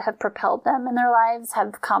situations that have propelled them in their lives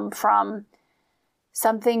have come from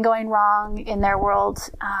something going wrong in their world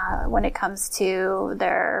when it comes to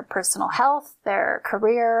their personal health, their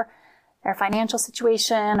career, their financial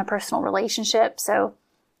situation, a personal relationship. So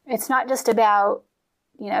it's not just about,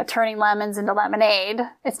 turning lemons into lemonade.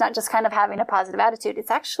 It's not just kind of having a positive attitude.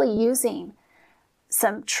 It's actually using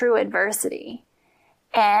some true adversity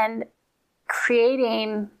and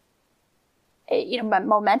creating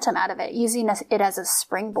momentum out of it, using it as a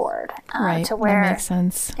springboard to where that makes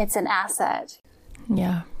sense. It's an asset.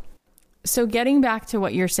 Yeah. So getting back to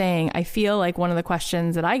what you're saying, I feel like one of the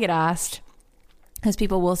questions that I get asked is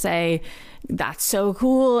people will say, that's so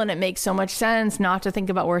cool and it makes so much sense not to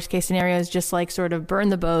think about worst case scenarios, just like sort of burn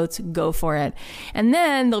the boats, go for it. And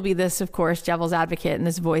then there'll be this, of course, devil's advocate and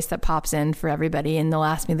this voice that pops in for everybody. And they'll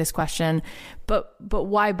ask me this question, but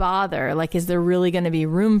why bother? Like, is there really going to be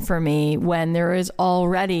room for me when there is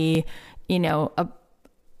already,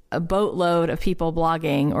 a boatload of people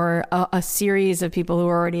blogging or a series of people who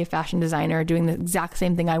are already a fashion designer doing the exact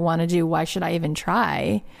same thing I want to do. Why should I even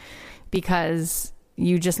try? Because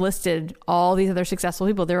you just listed all these other successful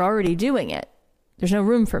people. They're already doing it. There's no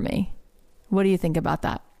room for me. What do you think about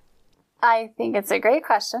that? I think it's a great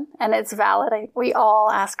question, and it's valid. We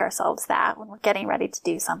all ask ourselves that when we're getting ready to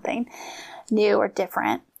do something new or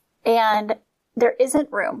different. And there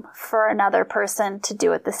isn't room for another person to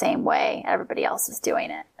do it the same way everybody else is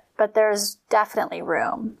doing it. But there's definitely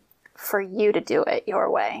room for you to do it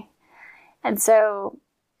your way. And so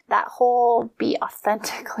that whole be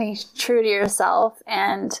authentically true to yourself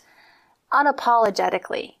and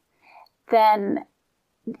unapologetically, then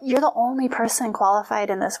you're the only person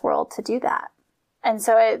qualified in this world to do that. And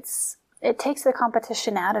so it takes the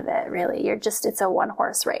competition out of it, really. It's a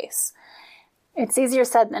one-horse race. It's easier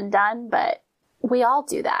said than done, but we all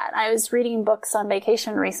do that. I was reading books on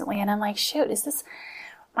vacation recently, and I'm like, shoot, is this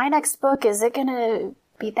my next book? Is it going to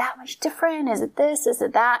be that much different? Is it this? Is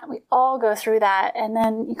it that? We all go through that, and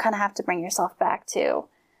then you kind of have to bring yourself back to,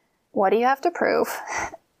 what do you have to prove?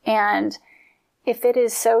 And if it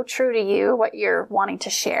is so true to you, what you're wanting to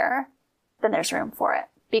share, then there's room for it.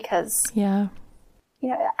 Because, I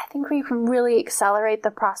think we can really accelerate the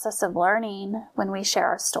process of learning when we share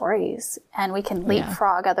our stories, and we can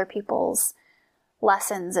leapfrog other people's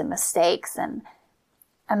lessons and mistakes. And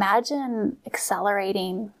imagine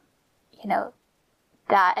accelerating,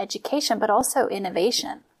 that education, but also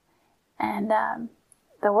innovation. And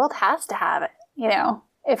the world has to have it,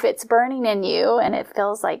 If it's burning in you and it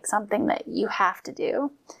feels like something that you have to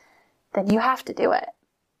do, then you have to do it.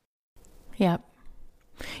 Yep.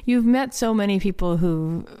 You've met so many people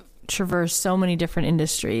who traverse so many different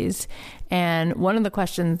industries. And one of the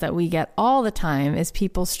questions that we get all the time is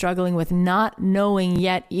people struggling with not knowing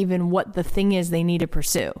yet even what the thing is they need to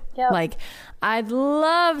pursue. Yep. Like, I'd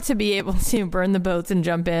love to be able to burn the boats and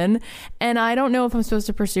jump in. And I don't know if I'm supposed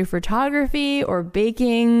to pursue photography or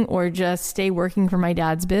baking or just stay working for my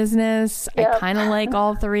dad's business. Yep. I kind of like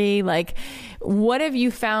all three. Like, what have you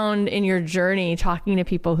found in your journey talking to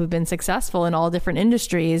people who've been successful in all different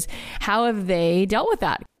industries? How have they dealt with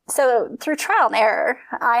that? So through trial and error,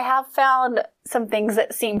 I have found some things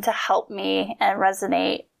that seem to help me and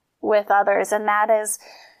resonate with others. And that is,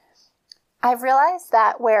 I've realized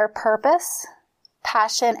that where purpose,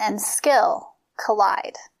 passion, and skill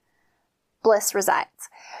collide, bliss resides.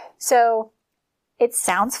 So it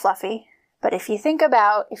sounds fluffy, but if you think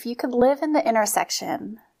about, if you could live in the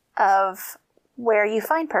intersection of where you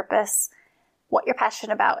find purpose, what you're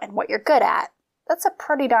passionate about, and what you're good at, that's a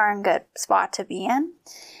pretty darn good spot to be in.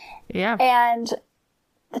 Yeah. And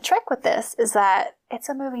the trick with this is that it's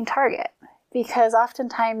a moving target, because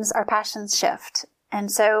oftentimes our passions shift. And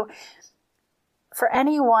so for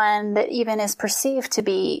anyone that even is perceived to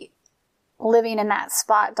be living in that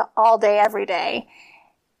spot all day, every day,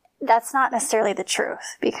 that's not necessarily the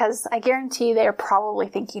truth, because I guarantee you they're probably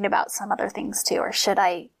thinking about some other things too. Or should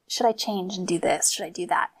I change and do this? Should I do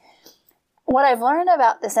that? What I've learned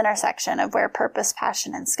about this intersection of where purpose,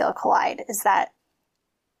 passion, and skill collide is that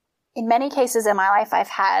in many cases in my life, I've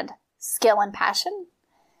had skill and passion.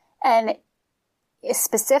 And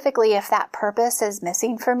specifically, if that purpose is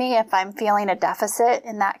missing for me, if I'm feeling a deficit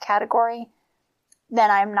in that category, then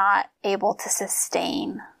I'm not able to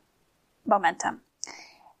sustain momentum.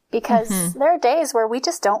 Because there are days where we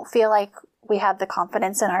just don't feel like we have the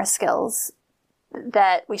confidence in our skills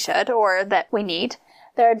that we should or that we need.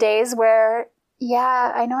 There are days where,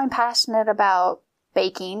 I know I'm passionate about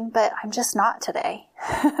baking, but I'm just not today.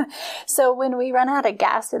 So when we run out of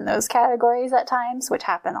gas in those categories at times, which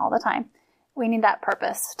happen all the time, we need that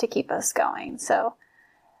purpose to keep us going. So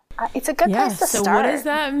it's a good place to start. So what does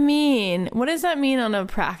that mean? What does that mean on a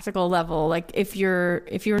practical level? Like if you're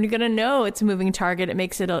going to know it's a moving target, it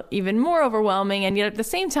makes it even more overwhelming. And yet at the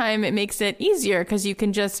same time, it makes it easier because you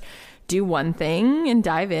can just do one thing and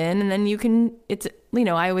dive in, and then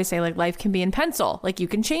I always say, like, life can be in pencil. Like, you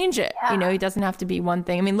can change it. Yeah. It doesn't have to be one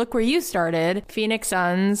thing. I mean, look where you started, Phoenix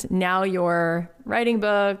Suns. Now you're writing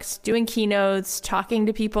books, doing keynotes, talking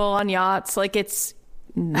to people on yachts. Like, it's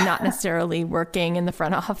not necessarily working in the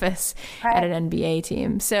front office at an NBA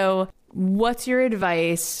team. So what's your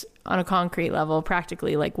advice on a concrete level,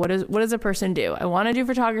 practically? Like, what does a person do? I want to do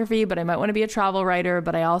photography, but I might want to be a travel writer,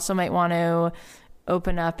 but I also might want to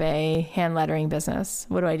open up a hand lettering business.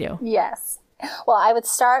 What do I do? Yes. Well, I would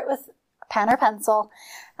start with pen or pencil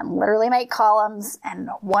and literally make columns. And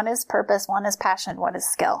one is purpose, one is passion, one is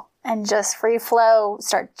skill. And just free flow,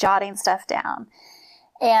 start jotting stuff down.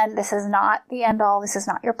 And this is not the end all. This is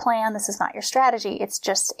not your plan. This is not your strategy. It's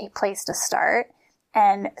just a place to start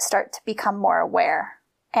and start to become more aware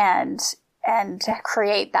and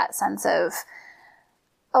create that sense of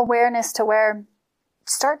awareness to where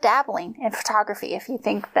start dabbling in photography if you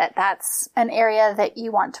think that that's an area that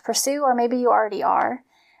you want to pursue, or maybe you already are.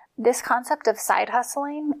 This concept of side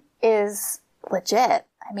hustling is legit.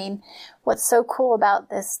 I mean, what's so cool about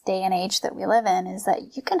this day and age that we live in is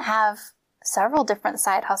that you can have several different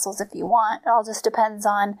side hustles if you want. It all just depends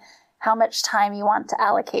on how much time you want to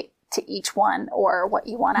allocate to each one or what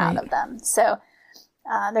you want out of them. So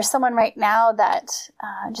there's someone right now that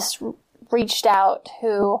just reached out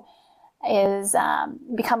who is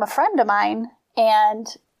become a friend of mine, and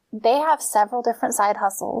they have several different side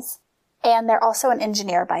hustles, and they're also an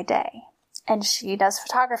engineer by day. And she does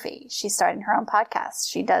photography. She's starting her own podcast.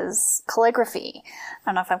 She does calligraphy. I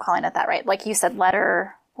don't know if I'm calling it that right. Like you said,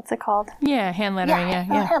 letter, what's it called? Yeah, hand lettering. Yeah.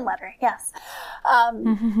 Hand lettering, yes.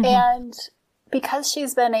 And because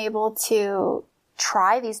she's been able to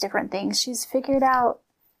try these different things, she's figured out,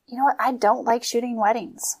 you know what, I don't like shooting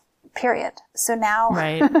weddings, period. So now,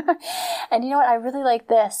 right. And you know what, I really like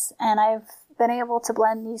this. And I've been able to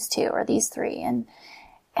blend these two or these three and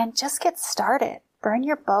just get started. Burn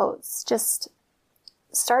your boats. Just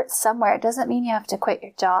start somewhere. It doesn't mean you have to quit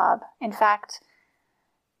your job. In fact,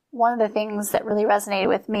 one of the things that really resonated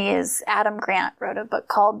with me is Adam Grant wrote a book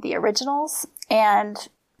called The Originals. And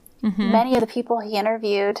many of the people he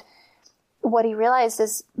interviewed, what he realized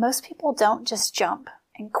is most people don't just jump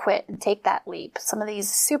and quit and take that leap. Some of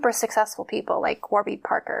these super successful people like Warby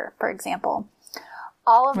Parker, for example,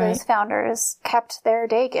 all of those founders kept their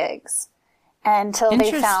day gigs until they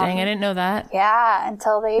found... Interesting. I didn't know that. Yeah,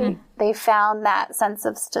 until they found that sense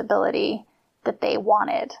of stability that they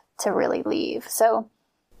wanted to really leave. So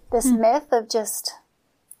this myth of just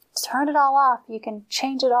turn it all off, you can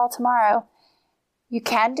change it all tomorrow. You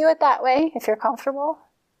can do it that way if you're comfortable,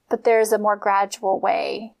 but there's a more gradual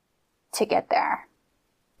way to get there.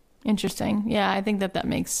 Interesting. Yeah, I think that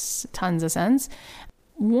makes tons of sense.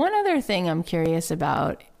 One other thing I'm curious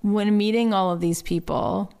about, when meeting all of these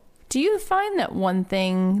people, do you find that one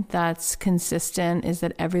thing that's consistent is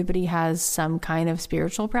that everybody has some kind of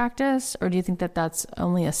spiritual practice? Or do you think that that's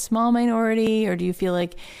only a small minority? Or do you feel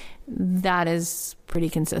like that is pretty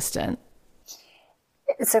consistent?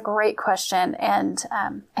 It's a great question. And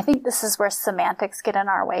I think this is where semantics get in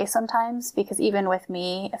our way sometimes, because even with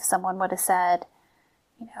me, if someone would have said,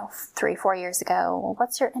 3-4 years ago, well,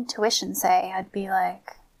 what's your intuition say? I'd be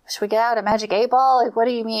like, should we get out a magic 8-ball? Like, what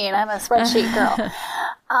do you mean? I'm a spreadsheet girl.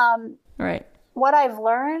 Right. What I've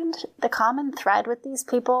learned, the common thread with these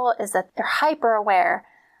people is that they're hyper aware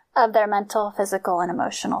of their mental, physical, and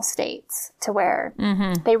emotional states to where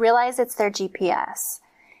they realize it's their GPS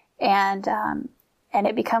and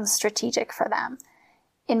it becomes strategic for them.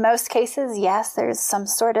 In most cases, yes, there's some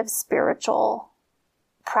sort of spiritual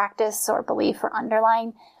practice or belief or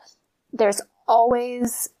underlying. There's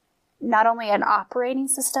always not only an operating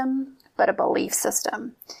system, but a belief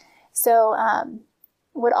system. So,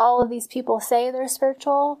 would all of these people say they're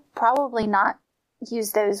spiritual? Probably not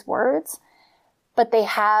use those words, but they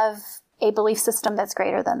have a belief system that's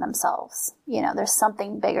greater than themselves. There's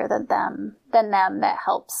something bigger than them that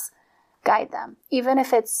helps guide them, even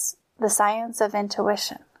if it's the science of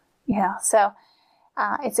intuition. So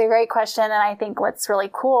it's a great question. And I think what's really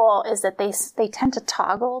cool is that they tend to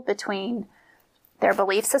toggle between their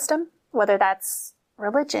belief system, whether that's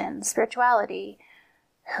religion, spirituality,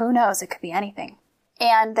 who knows, it could be anything,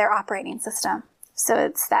 and their operating system. So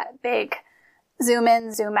it's that big zoom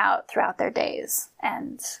in, zoom out throughout their days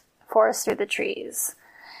and forest through the trees.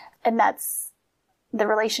 And that's the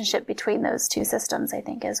relationship between those two systems, I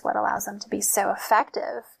think, is what allows them to be so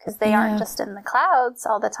effective, because they aren't just in the clouds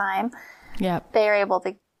all the time. Yep. They are able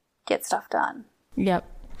to get stuff done. Yep.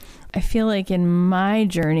 I feel like in my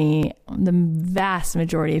journey, the vast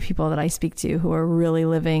majority of people that I speak to who are really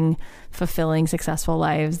living fulfilling, successful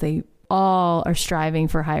lives, they all are striving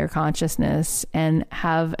for higher consciousness and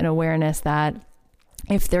have an awareness that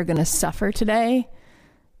if they're going to suffer today,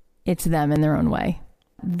 it's them in their own way.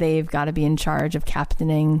 They've got to be in charge of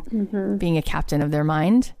captaining, being a captain of their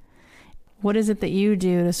mind. What is it that you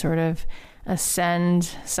do to sort of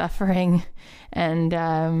ascend suffering and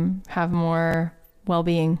have more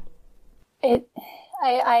well-being?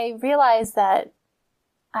 I realized that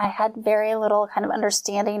I had very little kind of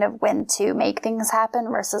understanding of when to make things happen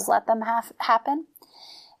versus let them happen.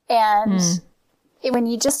 And when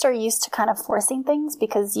you just are used to kind of forcing things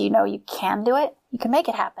because you can do it, you can make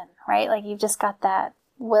it happen, right? Like you've just got that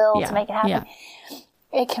will to make it happen. Yeah.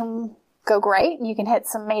 It can go great and you can hit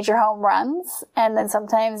some major home runs, and then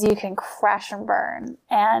sometimes you can crash and burn.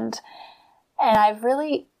 And I've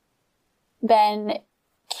really been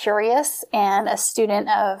curious and a student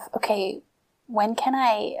of, okay, when can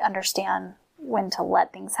I understand when to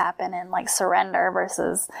let things happen and like surrender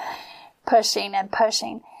versus pushing and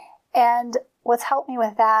pushing. And what's helped me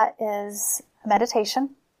with that is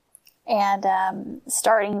meditation and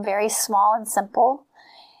starting very small and simple.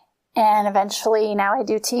 And eventually now I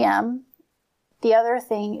do TM. The other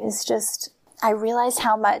thing is just, I realized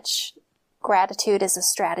how much gratitude is a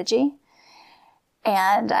strategy.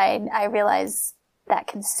 And I realize that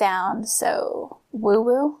can sound so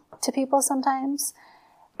woo-woo to people sometimes.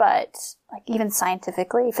 But like even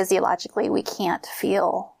scientifically, physiologically, we can't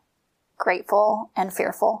feel grateful and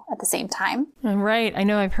fearful at the same time. Right. I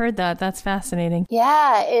know I've heard that. That's fascinating.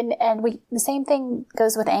 Yeah. And the same thing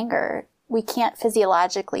goes with anger. We can't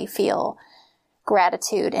physiologically feel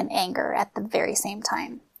gratitude and anger at the very same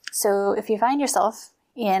time. So if you find yourself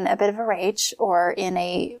in a bit of a rage or in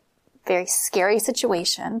a very scary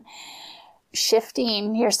situation,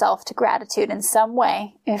 shifting yourself to gratitude in some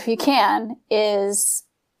way, if you can, is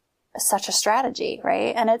such a strategy,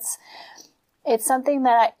 right? And it's something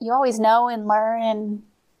that you always know and learn. And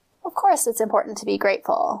of course, it's important to be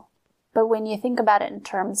grateful. But when you think about it in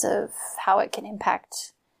terms of how it can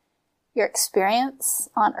impact your experience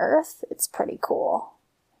on Earth, it's pretty cool.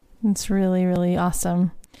 It's really, really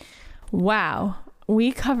awesome. Wow.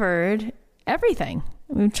 We covered everything.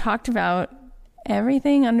 We talked about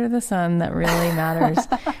everything under the sun that really matters.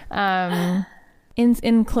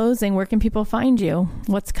 In closing, where can people find you?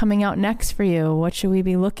 What's coming out next for you? What should we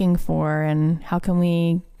be looking for? And how can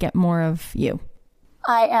we get more of you?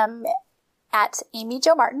 I am at Amy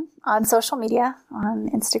Jo Martin on social media, on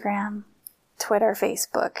Instagram, Twitter,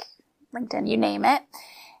 Facebook, LinkedIn, you name it.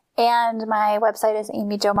 And my website is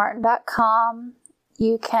amyjomartin.com.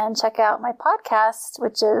 You can check out my podcast,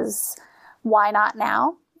 which is Why Not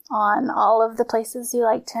Now, on all of the places you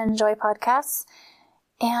like to enjoy podcasts.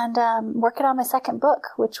 And working on my second book,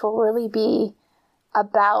 which will really be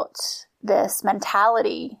about this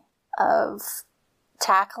mentality of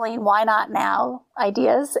tackling why not now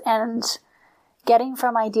ideas and getting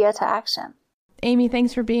from idea to action. Amy,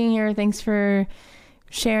 thanks for being here. Thanks for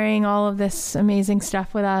sharing all of this amazing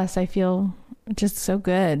stuff with us. I feel just so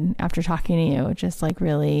good after talking to you. Just like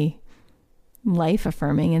really life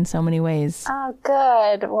affirming in so many ways. Oh,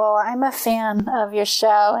 good. Well, I'm a fan of your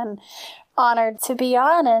show and honored to be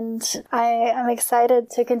on, and I am excited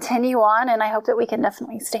to continue on, and I hope that we can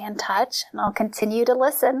definitely stay in touch, and I'll continue to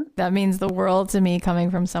listen. That means the world to me, coming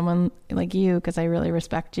from someone like you, because I really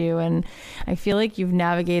respect you, and I feel like you've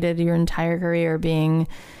navigated your entire career being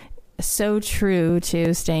so true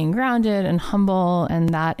to staying grounded and humble, and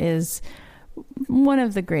that is one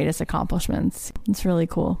of the greatest accomplishments. It's really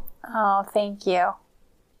cool. Oh, thank you.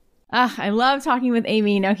 I love talking with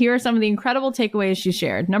Amy. Now, here are some of the incredible takeaways she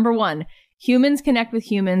shared. Number 1, humans connect with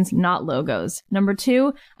humans, not logos. Number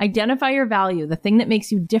 2, identify your value, the thing that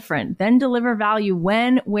makes you different. Then deliver value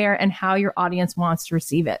when, where, and how your audience wants to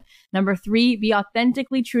receive it. Number 3, be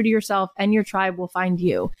authentically true to yourself and your tribe will find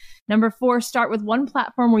you. Number 4, start with one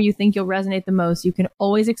platform where you think you'll resonate the most. You can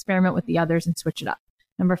always experiment with the others and switch it up.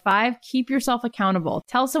 Number 5, keep yourself accountable.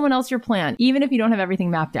 Tell someone else your plan, even if you don't have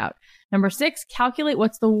everything mapped out. Number 6, calculate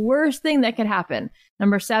what's the worst thing that could happen.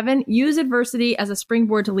 Number 7, use adversity as a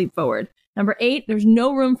springboard to leap forward. Number 8, there's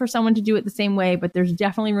no room for someone to do it the same way, but there's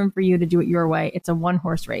definitely room for you to do it your way. It's a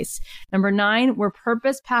one-horse race. Number 9, where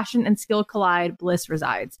purpose, passion, and skill collide, bliss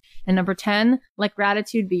resides. And number 10, let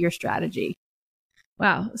gratitude be your strategy.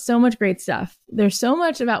 Wow, so much great stuff. There's so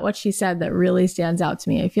much about what she said that really stands out to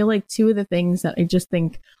me. I feel like 2 of the things that I just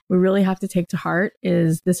think we really have to take to heart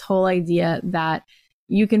is this whole idea that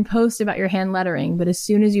you can post about your hand lettering, but as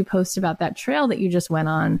soon as you post about that trail that you just went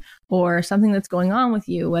on or something that's going on with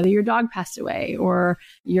you, whether your dog passed away or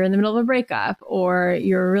you're in the middle of a breakup or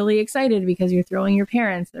you're really excited because you're throwing your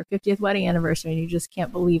parents their 50th wedding anniversary and you just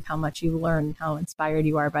can't believe how much you've learned, how inspired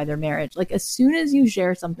you are by their marriage. Like as soon as you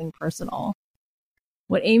share something personal,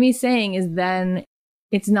 what Amy's saying is then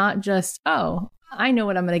it's not just, oh, I know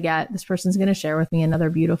what I'm going to get. This person's going to share with me another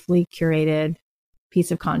beautifully curated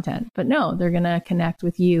piece of content. But no, they're going to connect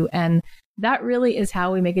with you. And that really is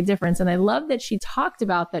how we make a difference. And I love that she talked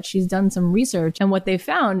about that she's done some research. And what they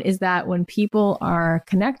found is that when people are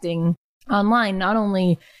connecting online, not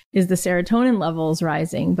only is the serotonin levels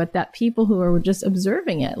rising, but that people who are just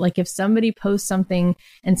observing it, like if somebody posts something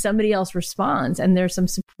and somebody else responds and there's some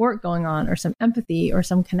support going on or some empathy or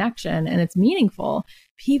some connection and it's meaningful,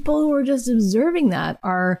 people who are just observing that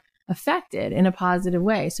are affected in a positive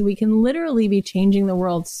way. So we can literally be changing the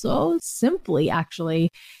world so simply,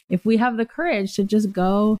 actually, if we have the courage to just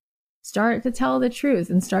go start to tell the truth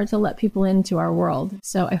and start to let people into our world.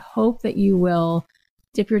 So I hope that you will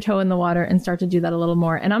dip your toe in the water and start to do that a little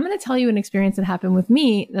more. And I'm going to tell you an experience that happened with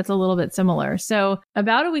me that's a little bit similar. So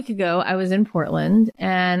about a week ago, I was in Portland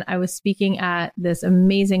and I was speaking at this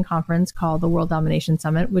amazing conference called the World Domination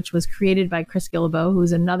Summit, which was created by Chris Guillebeau,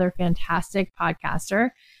 who's another fantastic podcaster.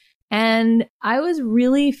 And I was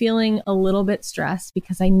really feeling a little bit stressed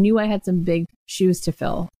because I knew I had some big shoes to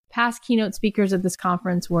fill. Past keynote speakers at this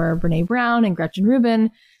conference were Brene Brown and Gretchen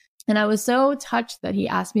Rubin. And I was so touched that he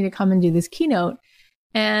asked me to come and do this keynote.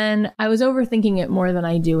 And I was overthinking it more than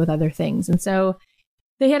I do with other things. And so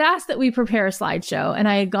they had asked that we prepare a slideshow. And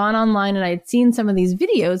I had gone online and I had seen some of these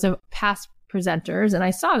videos of past presenters. And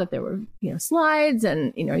I saw that there were, slides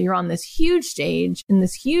and, you're on this huge stage in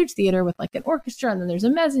this huge theater with like an orchestra. And then there's a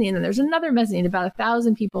mezzanine and there's another mezzanine. About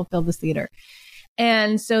 1,000 people filled this theater.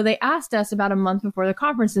 And so they asked us about a month before the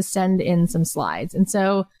conference to send in some slides. And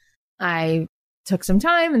so I took some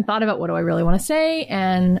time and thought about what do I really want to say.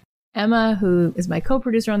 And Emma, who is my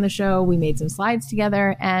co-producer on the show, we made some slides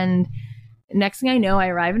together. And next thing I know, I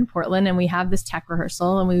arrive in Portland and we have this tech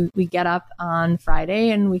rehearsal and we get up on Friday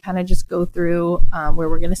and we kind of just go through where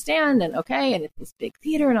we're going to stand and it's this big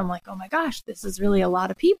theater. And I'm like, oh my gosh, this is really a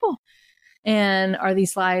lot of people. And are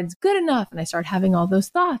these slides good enough? And I start having all those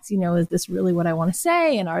thoughts, is this really what I want to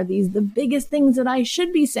say? And are these the biggest things that I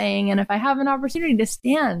should be saying? And if I have an opportunity to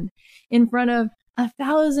stand in front of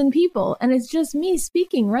 1,000 people and it's just me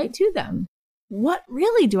speaking right to them, what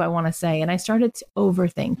really do I want to say? And I started to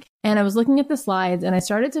overthink. And I was looking at the slides and I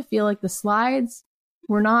started to feel like the slides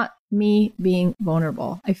were not me being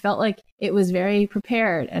vulnerable. I felt like it was very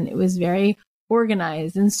prepared and it was very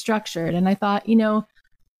organized and structured. And I thought,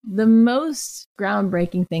 the most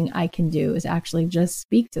groundbreaking thing I can do is actually just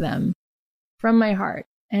speak to them from my heart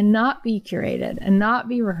and not be curated and not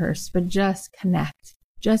be rehearsed, but just connect,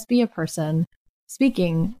 just be a person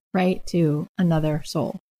speaking right to another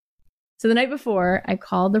soul. So the night before, I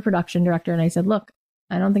called the production director and I said, look,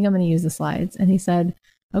 I don't think I'm going to use the slides. And he said,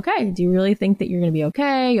 okay, do you really think that you're going to be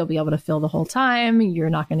okay? You'll be able to fill the whole time. You're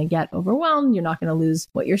not going to get overwhelmed. You're not going to lose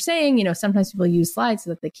what you're saying. Sometimes people use slides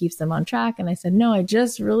so that it keeps them on track. And I said, no, I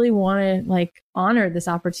just really want to honor this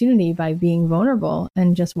opportunity by being vulnerable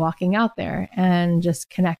and just walking out there and just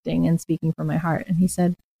connecting and speaking from my heart. And he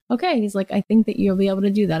said, okay. He's like, I think that you'll be able to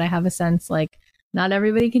do that. I have a sense not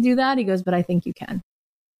everybody can do that. He goes, but I think you can.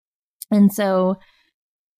 And so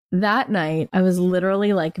that night, I was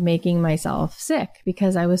literally making myself sick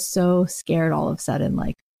because I was so scared all of a sudden.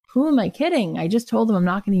 Who am I kidding? I just told them I'm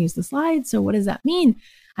not going to use the slides. So what does that mean?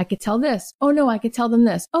 I could tell this. Oh no, I could tell them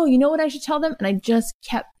this. Oh, you know what I should tell them? And I just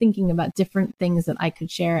kept thinking about different things that I could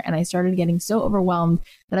share. And I started getting so overwhelmed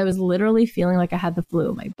that I was literally feeling like I had the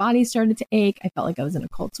flu. My body started to ache. I felt like I was in a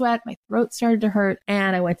cold sweat. My throat started to hurt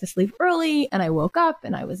and I went to sleep early and I woke up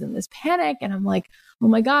and I was in this panic and I'm like, oh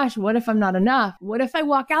my gosh, what if I'm not enough? What if I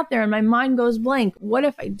walk out there and my mind goes blank? What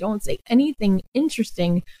if I don't say anything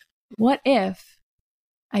interesting? What if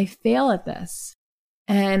I fail at this?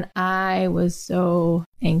 And I was so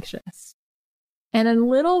anxious. And a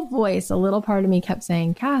little voice, a little part of me kept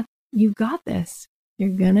saying, Kath, you got this. You're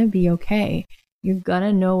going to be okay. You're going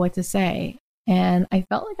to know what to say. And I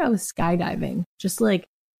felt like I was skydiving, just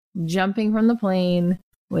jumping from the plane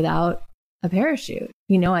without a parachute.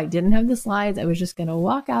 I didn't have the slides. I was just going to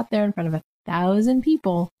walk out there in front of 1,000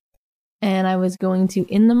 people. And I was going to,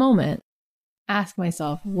 in the moment, ask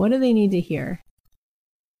myself, what do they need to hear?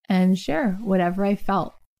 And share whatever I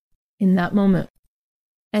felt in that moment.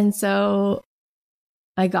 And so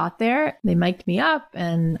I got there, they mic'd me up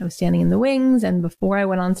and I was standing in the wings. And before I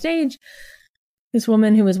went on stage, this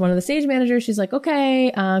woman who was one of the stage managers, she's like,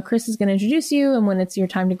 okay, Chris is going to introduce you. And when it's your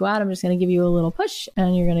time to go out, I'm just going to give you a little push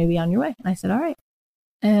and you're going to be on your way. And I said, all right.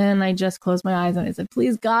 And I just closed my eyes and I said,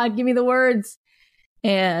 please God, give me the words.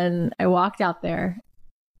 And I walked out there.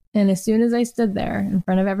 And as soon as I stood there in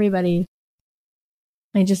front of everybody,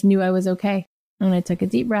 I just knew I was okay. And I took a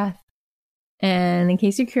deep breath. And in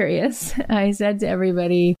case you're curious, I said to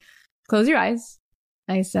everybody, close your eyes.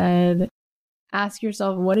 I said, ask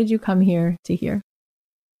yourself, what did you come here to hear?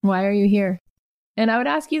 Why are you here? And I would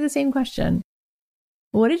ask you the same question.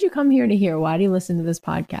 What did you come here to hear? Why do you listen to this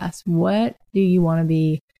podcast? What do you want to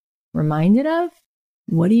be reminded of?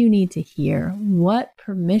 What do you need to hear? What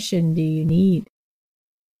permission do you need?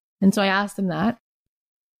 And so I asked them that.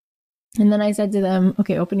 And then I said to them,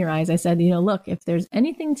 okay, open your eyes. I said, look, if there's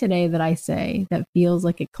anything today that I say that feels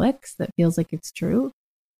like it clicks, that feels like it's true,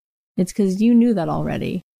 it's because you knew that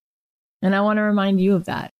already. And I want to remind you of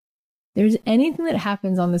that. There's anything that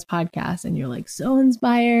happens on this podcast and you're so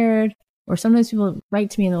inspired, or sometimes people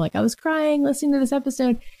write to me and they're like, I was crying listening to this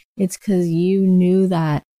episode. It's because you knew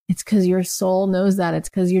that It's because your soul knows that. It's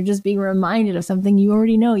because you're just being reminded of something you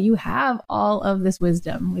already know. You have all of this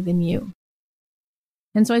wisdom within you.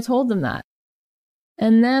 And so I told them that.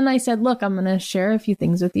 And then I said, look, I'm going to share a few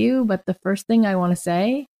things with you, but the first thing I want to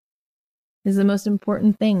say is the most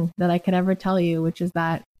important thing that I could ever tell you, which is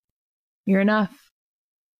that you're enough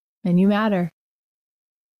and you matter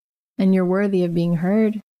and you're worthy of being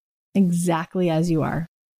heard exactly as you are,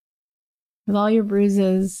 with all your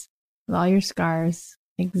bruises, with all your scars,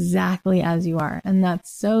 exactly as you are. And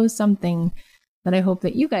that's so something that I hope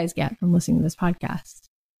that you guys get from listening to this podcast.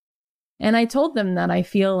 And I told them that I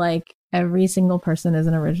feel like every single person is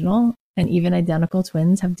an original, and even identical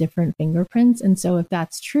twins have different fingerprints. And so if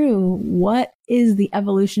that's true, what is the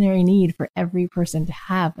evolutionary need for every person to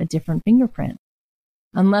have a different fingerprint?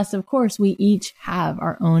 Unless, of course, we each have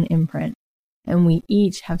our own imprint and we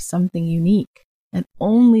each have something unique that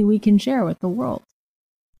only we can share with the world.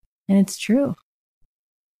 And it's true.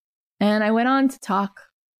 And I went on to talk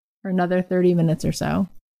for another 30 minutes or so.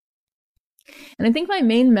 And I think my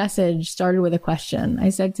main message started with a question. I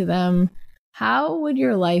said to them, how would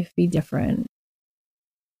your life be different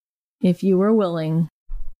if you were willing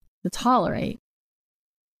to tolerate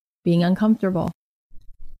being uncomfortable?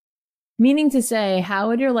 Meaning to say, how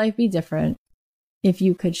would your life be different if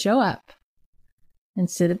you could show up and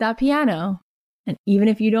sit at that piano, and even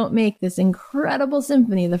if you don't make this incredible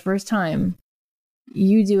symphony the first time,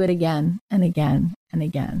 you do it again and again and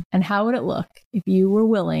again? And how would it look if you were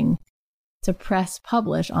willing to press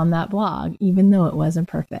publish on that blog, even though it wasn't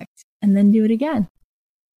perfect, and then do it again?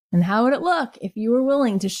 And how would it look if you were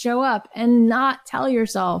willing to show up and not tell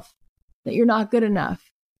yourself that you're not good enough,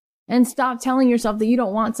 and stop telling yourself that you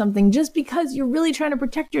don't want something just because you're really trying to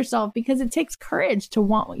protect yourself? Because it takes courage to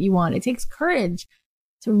want what you want. It takes courage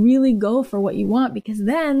to really go for what you want, because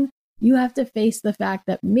then you have to face the fact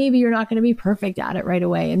that maybe you're not going to be perfect at it right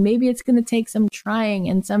away. And maybe it's going to take some trying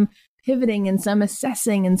and some pivoting and some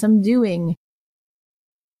assessing and some doing.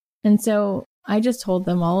 And so I just told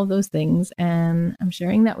them all of those things, and I'm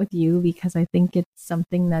sharing that with you because I think it's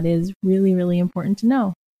something that is really, really important to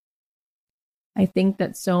know. I think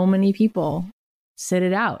that so many people sit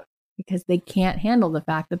it out because they can't handle the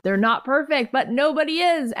fact that they're not perfect, but nobody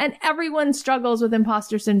is. And everyone struggles with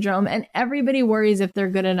imposter syndrome, and everybody worries if they're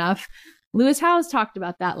good enough. Lewis Howes talked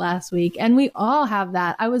about that last week, and we all have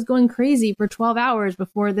that. I was going crazy for 12 hours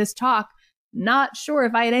before this talk, not sure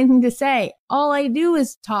if I had anything to say. All I do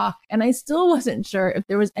is talk, and I still wasn't sure if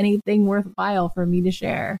there was anything worthwhile for me to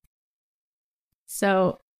share.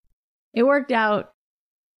 So it worked out,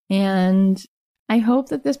 and I hope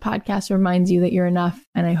that this podcast reminds you that you're enough,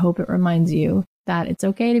 and I hope it reminds you that it's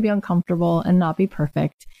okay to be uncomfortable and not be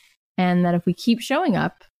perfect, and that if we keep showing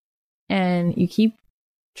up and you keep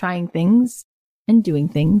trying things and doing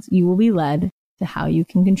things, you will be led to how you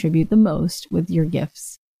can contribute the most with your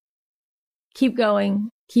gifts. Keep going,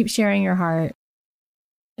 keep sharing your heart.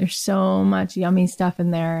 There's so much yummy stuff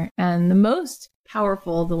in there, and the most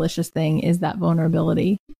powerful, delicious thing is that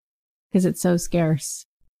vulnerability, because it's so scarce.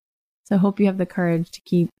 So I hope you have the courage to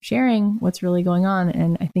keep sharing what's really going on,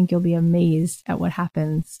 and I think you'll be amazed at what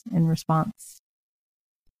happens in response.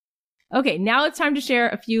 Okay, now it's time to share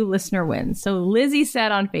a few listener wins. So Lizzie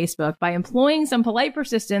said on Facebook, by employing some polite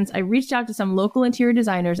persistence, I reached out to some local interior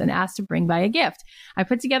designers and asked to bring by a gift. I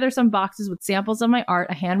put together some boxes with samples of my art,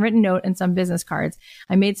 a handwritten note, and some business cards.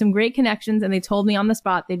 I made some great connections, and they told me on the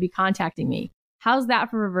spot they'd be contacting me. How's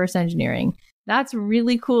that for reverse engineering? That's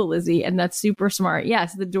really cool, Lizzie, and that's super smart.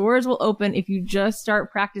 Yes, the doors will open if you just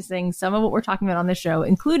start practicing some of what we're talking about on this show,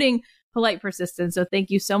 including polite persistence. So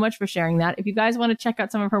thank you so much for sharing that. If you guys want to check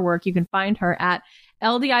out some of her work, you can find her at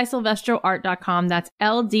ldisilvestro.art.com. That's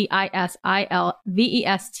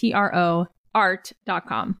LDISILVESTRO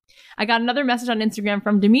art.com. I got another message on Instagram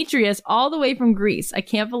from Demetrius all the way from Greece. I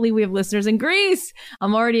can't believe we have listeners in Greece.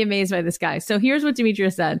 I'm already amazed by this guy. So here's what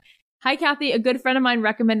Demetrius said. Hi, Kathy. A good friend of mine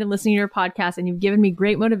recommended listening to your podcast, and you've given me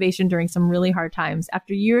great motivation during some really hard times.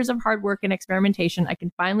 After years of hard work and experimentation, I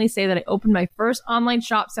can finally say that I opened my first online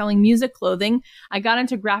shop selling music clothing. I got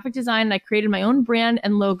into graphic design, and I created my own brand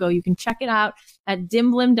and logo. You can check it out at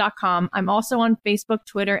dimblim.com. I'm also on Facebook,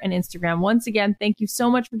 Twitter, and Instagram. Once again, thank you so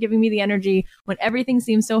much for giving me the energy when everything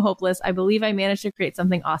seems so hopeless. I believe I managed to create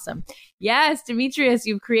something awesome. Yes, Demetrius,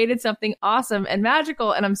 you've created something awesome and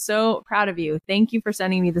magical, and I'm so proud of you. Thank you for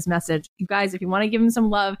sending me this message. You guys, if you want to give him some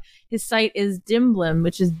love, his site is Dimblim,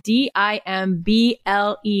 which is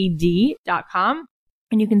DIMBLED.com.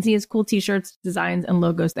 And you can see his cool t-shirts, designs, and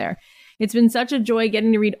logos there. It's been such a joy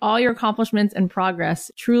getting to read all your accomplishments and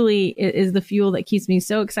progress. Truly is the fuel that keeps me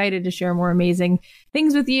so excited to share more amazing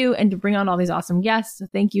things with you and to bring on all these awesome guests. So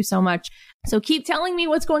thank you so much. So keep telling me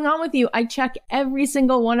what's going on with you. I check every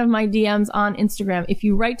single one of my DMs on Instagram. If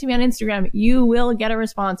you write to me on Instagram, you will get a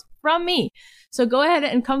response from me. So go ahead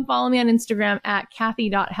and come follow me on Instagram at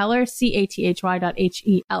Kathy.Heller,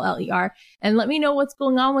 CATHY.HELLER, and let me know what's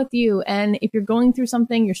going on with you. And if you're going through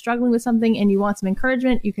something, you're struggling with something, and you want some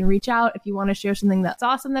encouragement, you can reach out. If you want to share something that's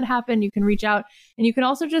awesome that happened, you can reach out. And you can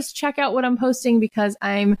also just check out what I'm posting, because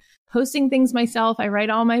I'm posting things myself. I write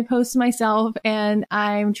all my posts myself, and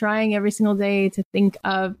I'm trying every single day to think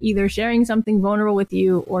of either sharing something vulnerable with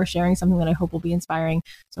you or sharing something that I hope will be inspiring.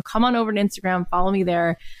 So come on over to Instagram, follow me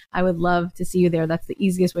there. I would love to see you there. That's the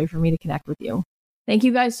easiest way for me to connect with you. Thank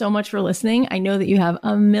you guys so much for listening. I know that you have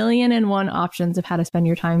 1,000,001 options of how to spend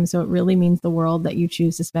your time, so it really means the world that you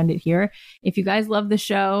choose to spend it here. If you guys love the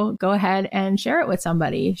show, go ahead and share it with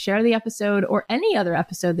somebody. Share the episode or any other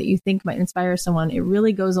episode that you think might inspire someone. It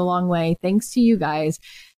really goes a long way. Thanks to you guys.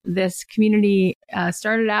 This community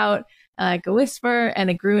started out like a whisper,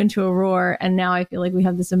 and it grew into a roar. And now I feel like we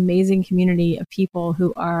have this amazing community of people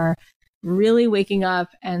who are really waking up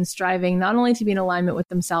and striving not only to be in alignment with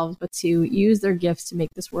themselves, but to use their gifts to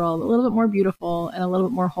make this world a little bit more beautiful and a little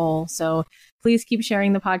bit more whole. So please keep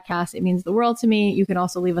sharing the podcast. It means the world to me. You can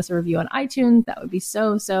also leave us a review on iTunes. That would be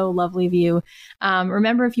so, so lovely of you.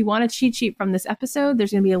 Remember, if you want a cheat sheet from this episode,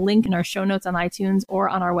 there's going to be a link in our show notes on iTunes or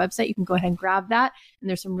on our website. You can go ahead and grab that. And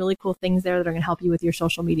there's some really cool things there that are going to help you with your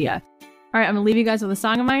social media. All right, I'm going to leave you guys with a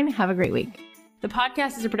song of mine. Have a great week. The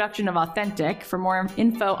podcast is a production of Authentic. For more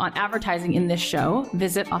info on advertising in this show,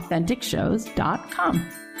 visit AuthenticShows.com.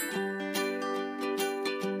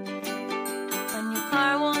 When your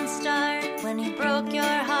car won't start, when you broke your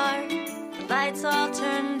heart, the lights all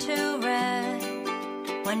turn to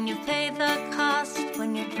red. When you pay the cost,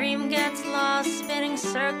 when your dream gets lost, spinning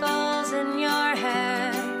circles in your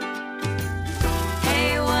head.